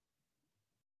 Bye.